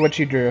 let me see what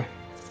you drew.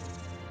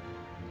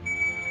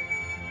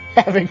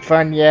 Having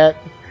fun yet?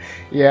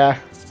 Yeah.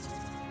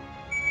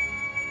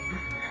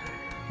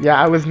 Yeah,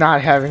 I was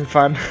not having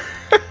fun.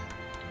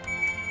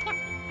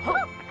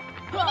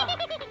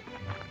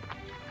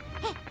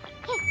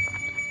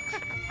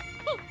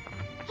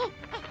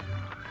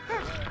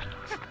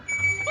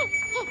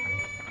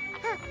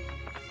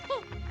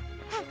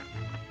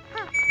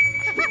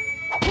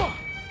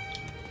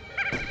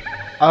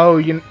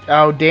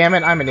 Oh damn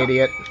it, I'm an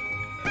idiot.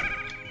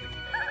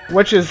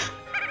 Which has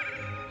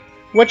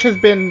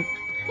been,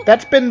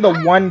 that's been the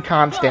one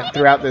constant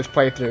throughout this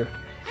playthrough,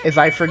 is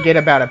I forget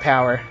about a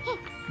power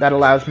that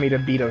allows me to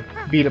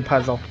beat a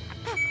puzzle.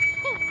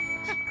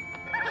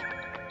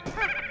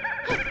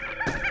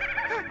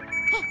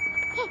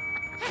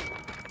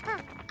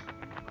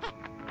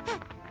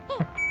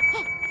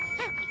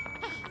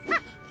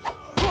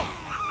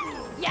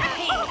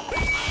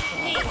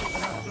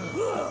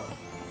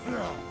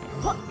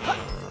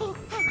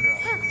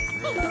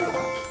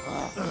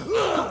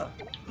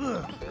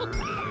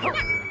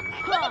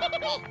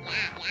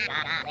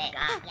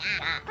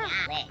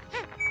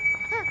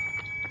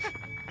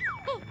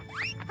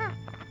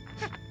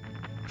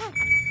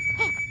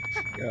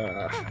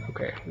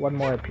 Okay, one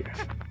more up here.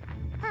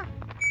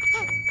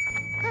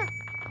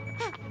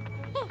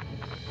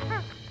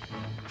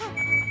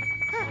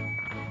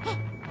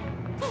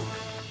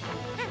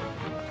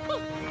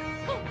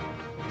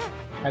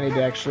 I need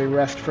to actually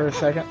rest for a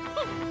second.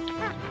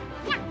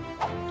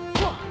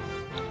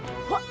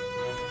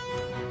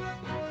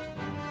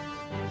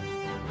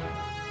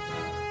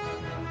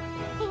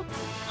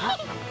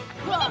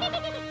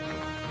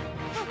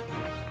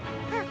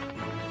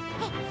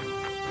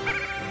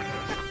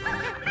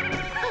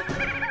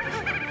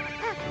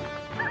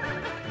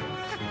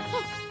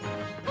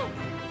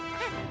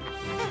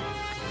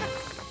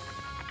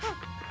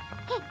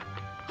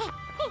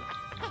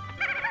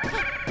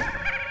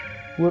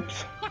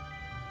 Whoops.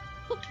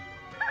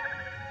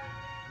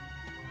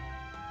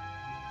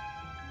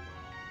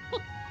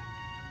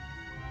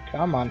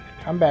 Come on,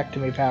 come back to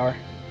me, power.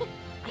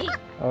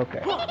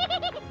 Okay.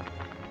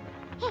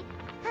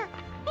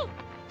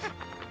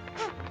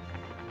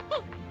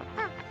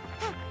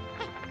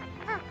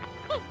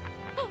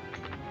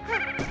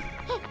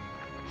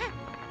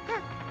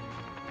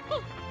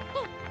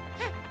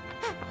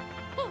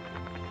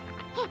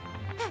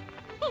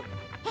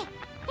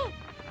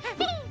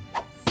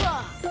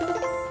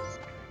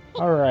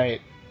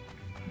 Alright.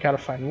 Gotta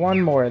find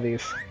one more of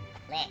these.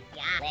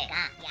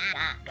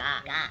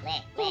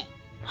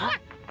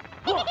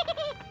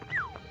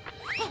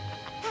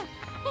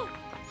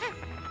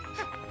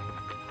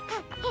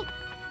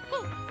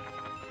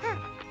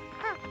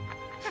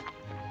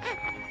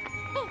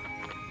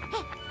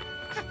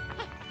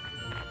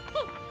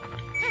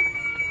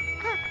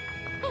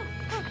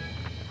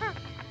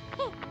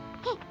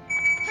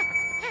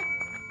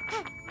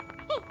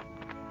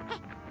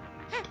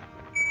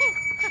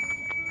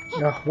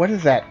 Ugh, what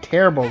is that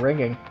terrible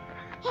ringing?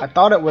 I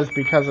thought it was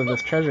because of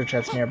this treasure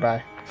chest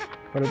nearby,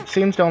 but it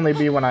seems to only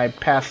be when I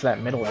pass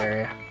that middle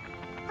area.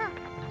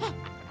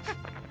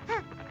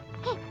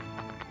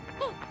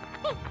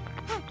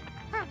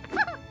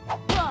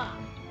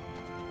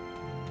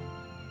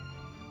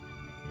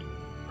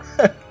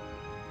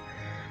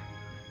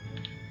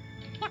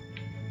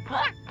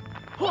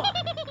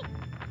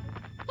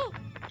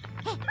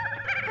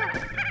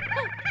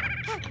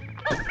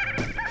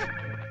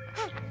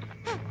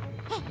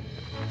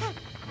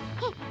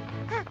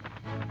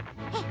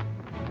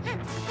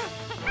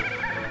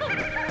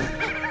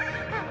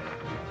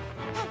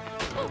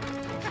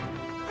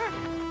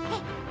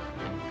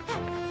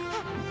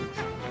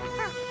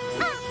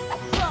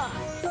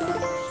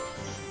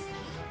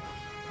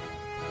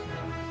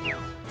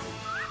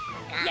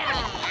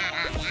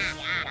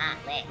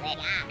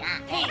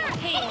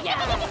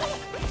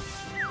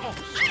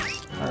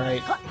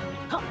 Alright.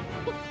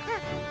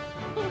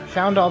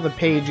 Found all the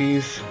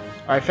pages.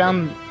 I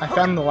found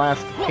the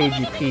last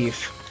pagey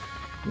piece.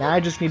 Now I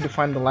just need to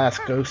find the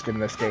last ghost in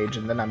this stage,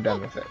 and then I'm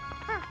done with it.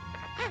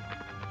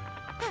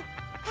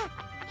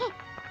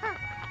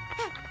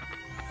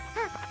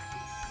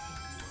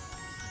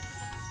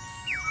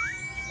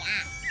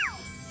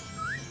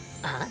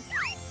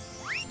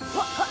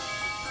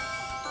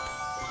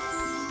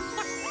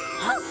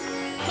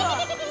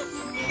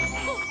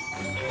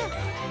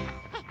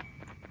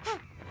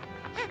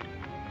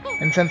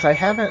 And since I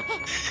haven't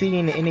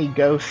seen any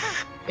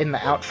ghosts in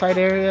the outside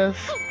areas,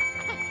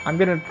 I'm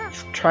gonna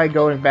try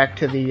going back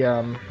to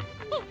the,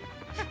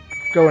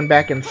 going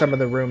back in some of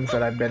the rooms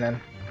that I've been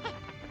in.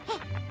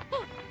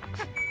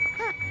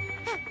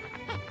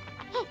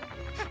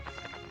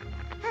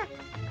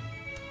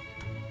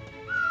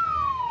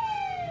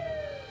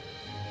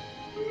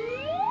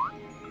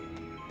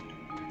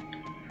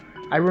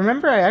 I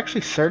remember I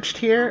actually searched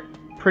here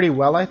pretty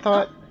well, I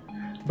thought,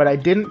 but I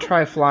didn't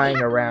try flying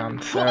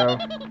around, so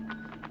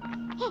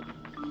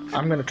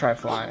I'm gonna try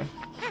flying.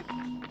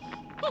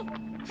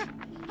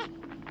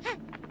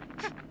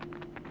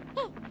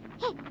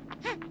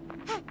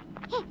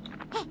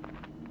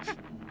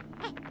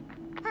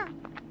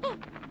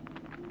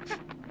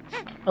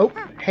 Oh,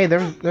 hey,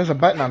 there's a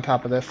button on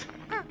top of this.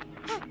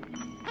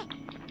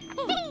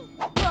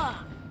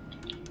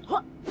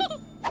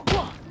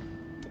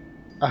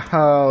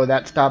 Oh,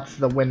 that stops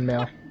the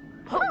windmill.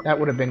 That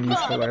would have been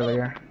useful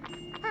earlier.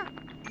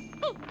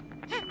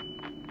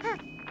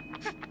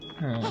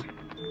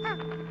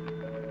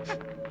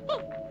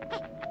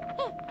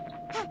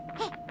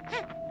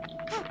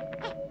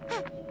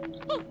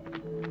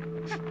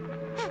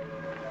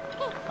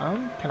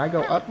 Can I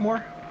go up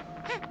more?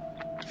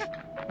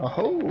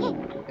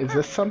 Oh, is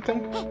this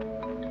something?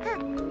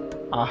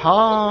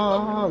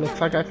 Aha! Looks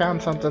like I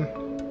found something.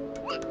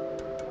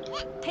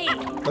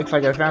 Looks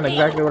like I found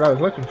exactly what I was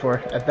looking for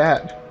at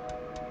that.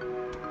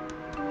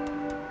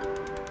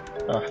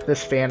 Oh,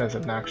 this fan is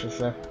obnoxious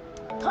though.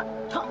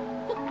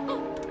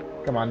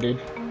 Come on,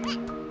 dude.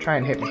 Try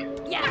and hit me.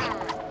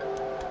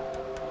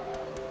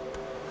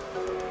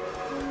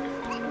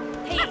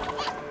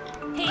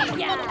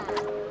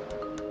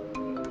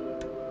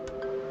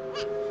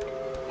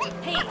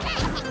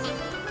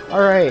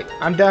 Alright,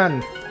 I'm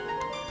done.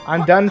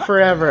 I'm done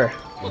forever.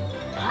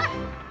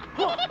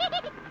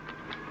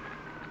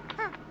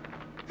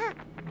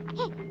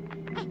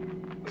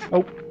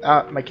 Oh,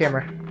 my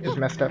camera is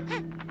messed up.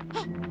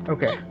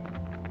 Okay.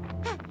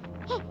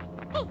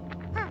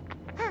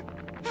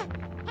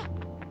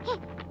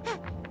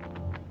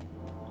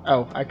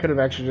 Oh, I could have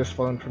actually just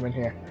flown from in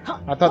here.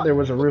 I thought there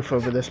was a roof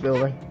over this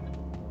building.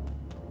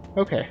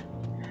 Okay.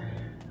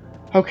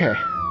 Okay,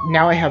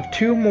 now I have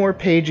 2 more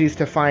pages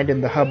to find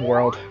in the hub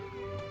world.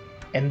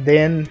 And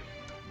then,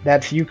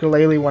 that's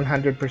Yooka-Laylee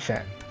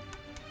 100%.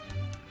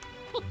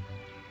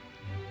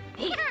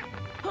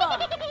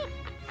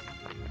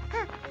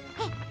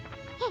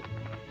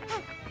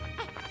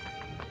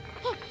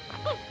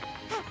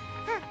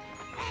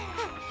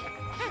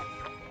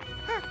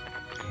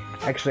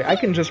 Actually, I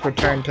can just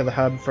return to the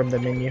hub from the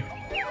menu.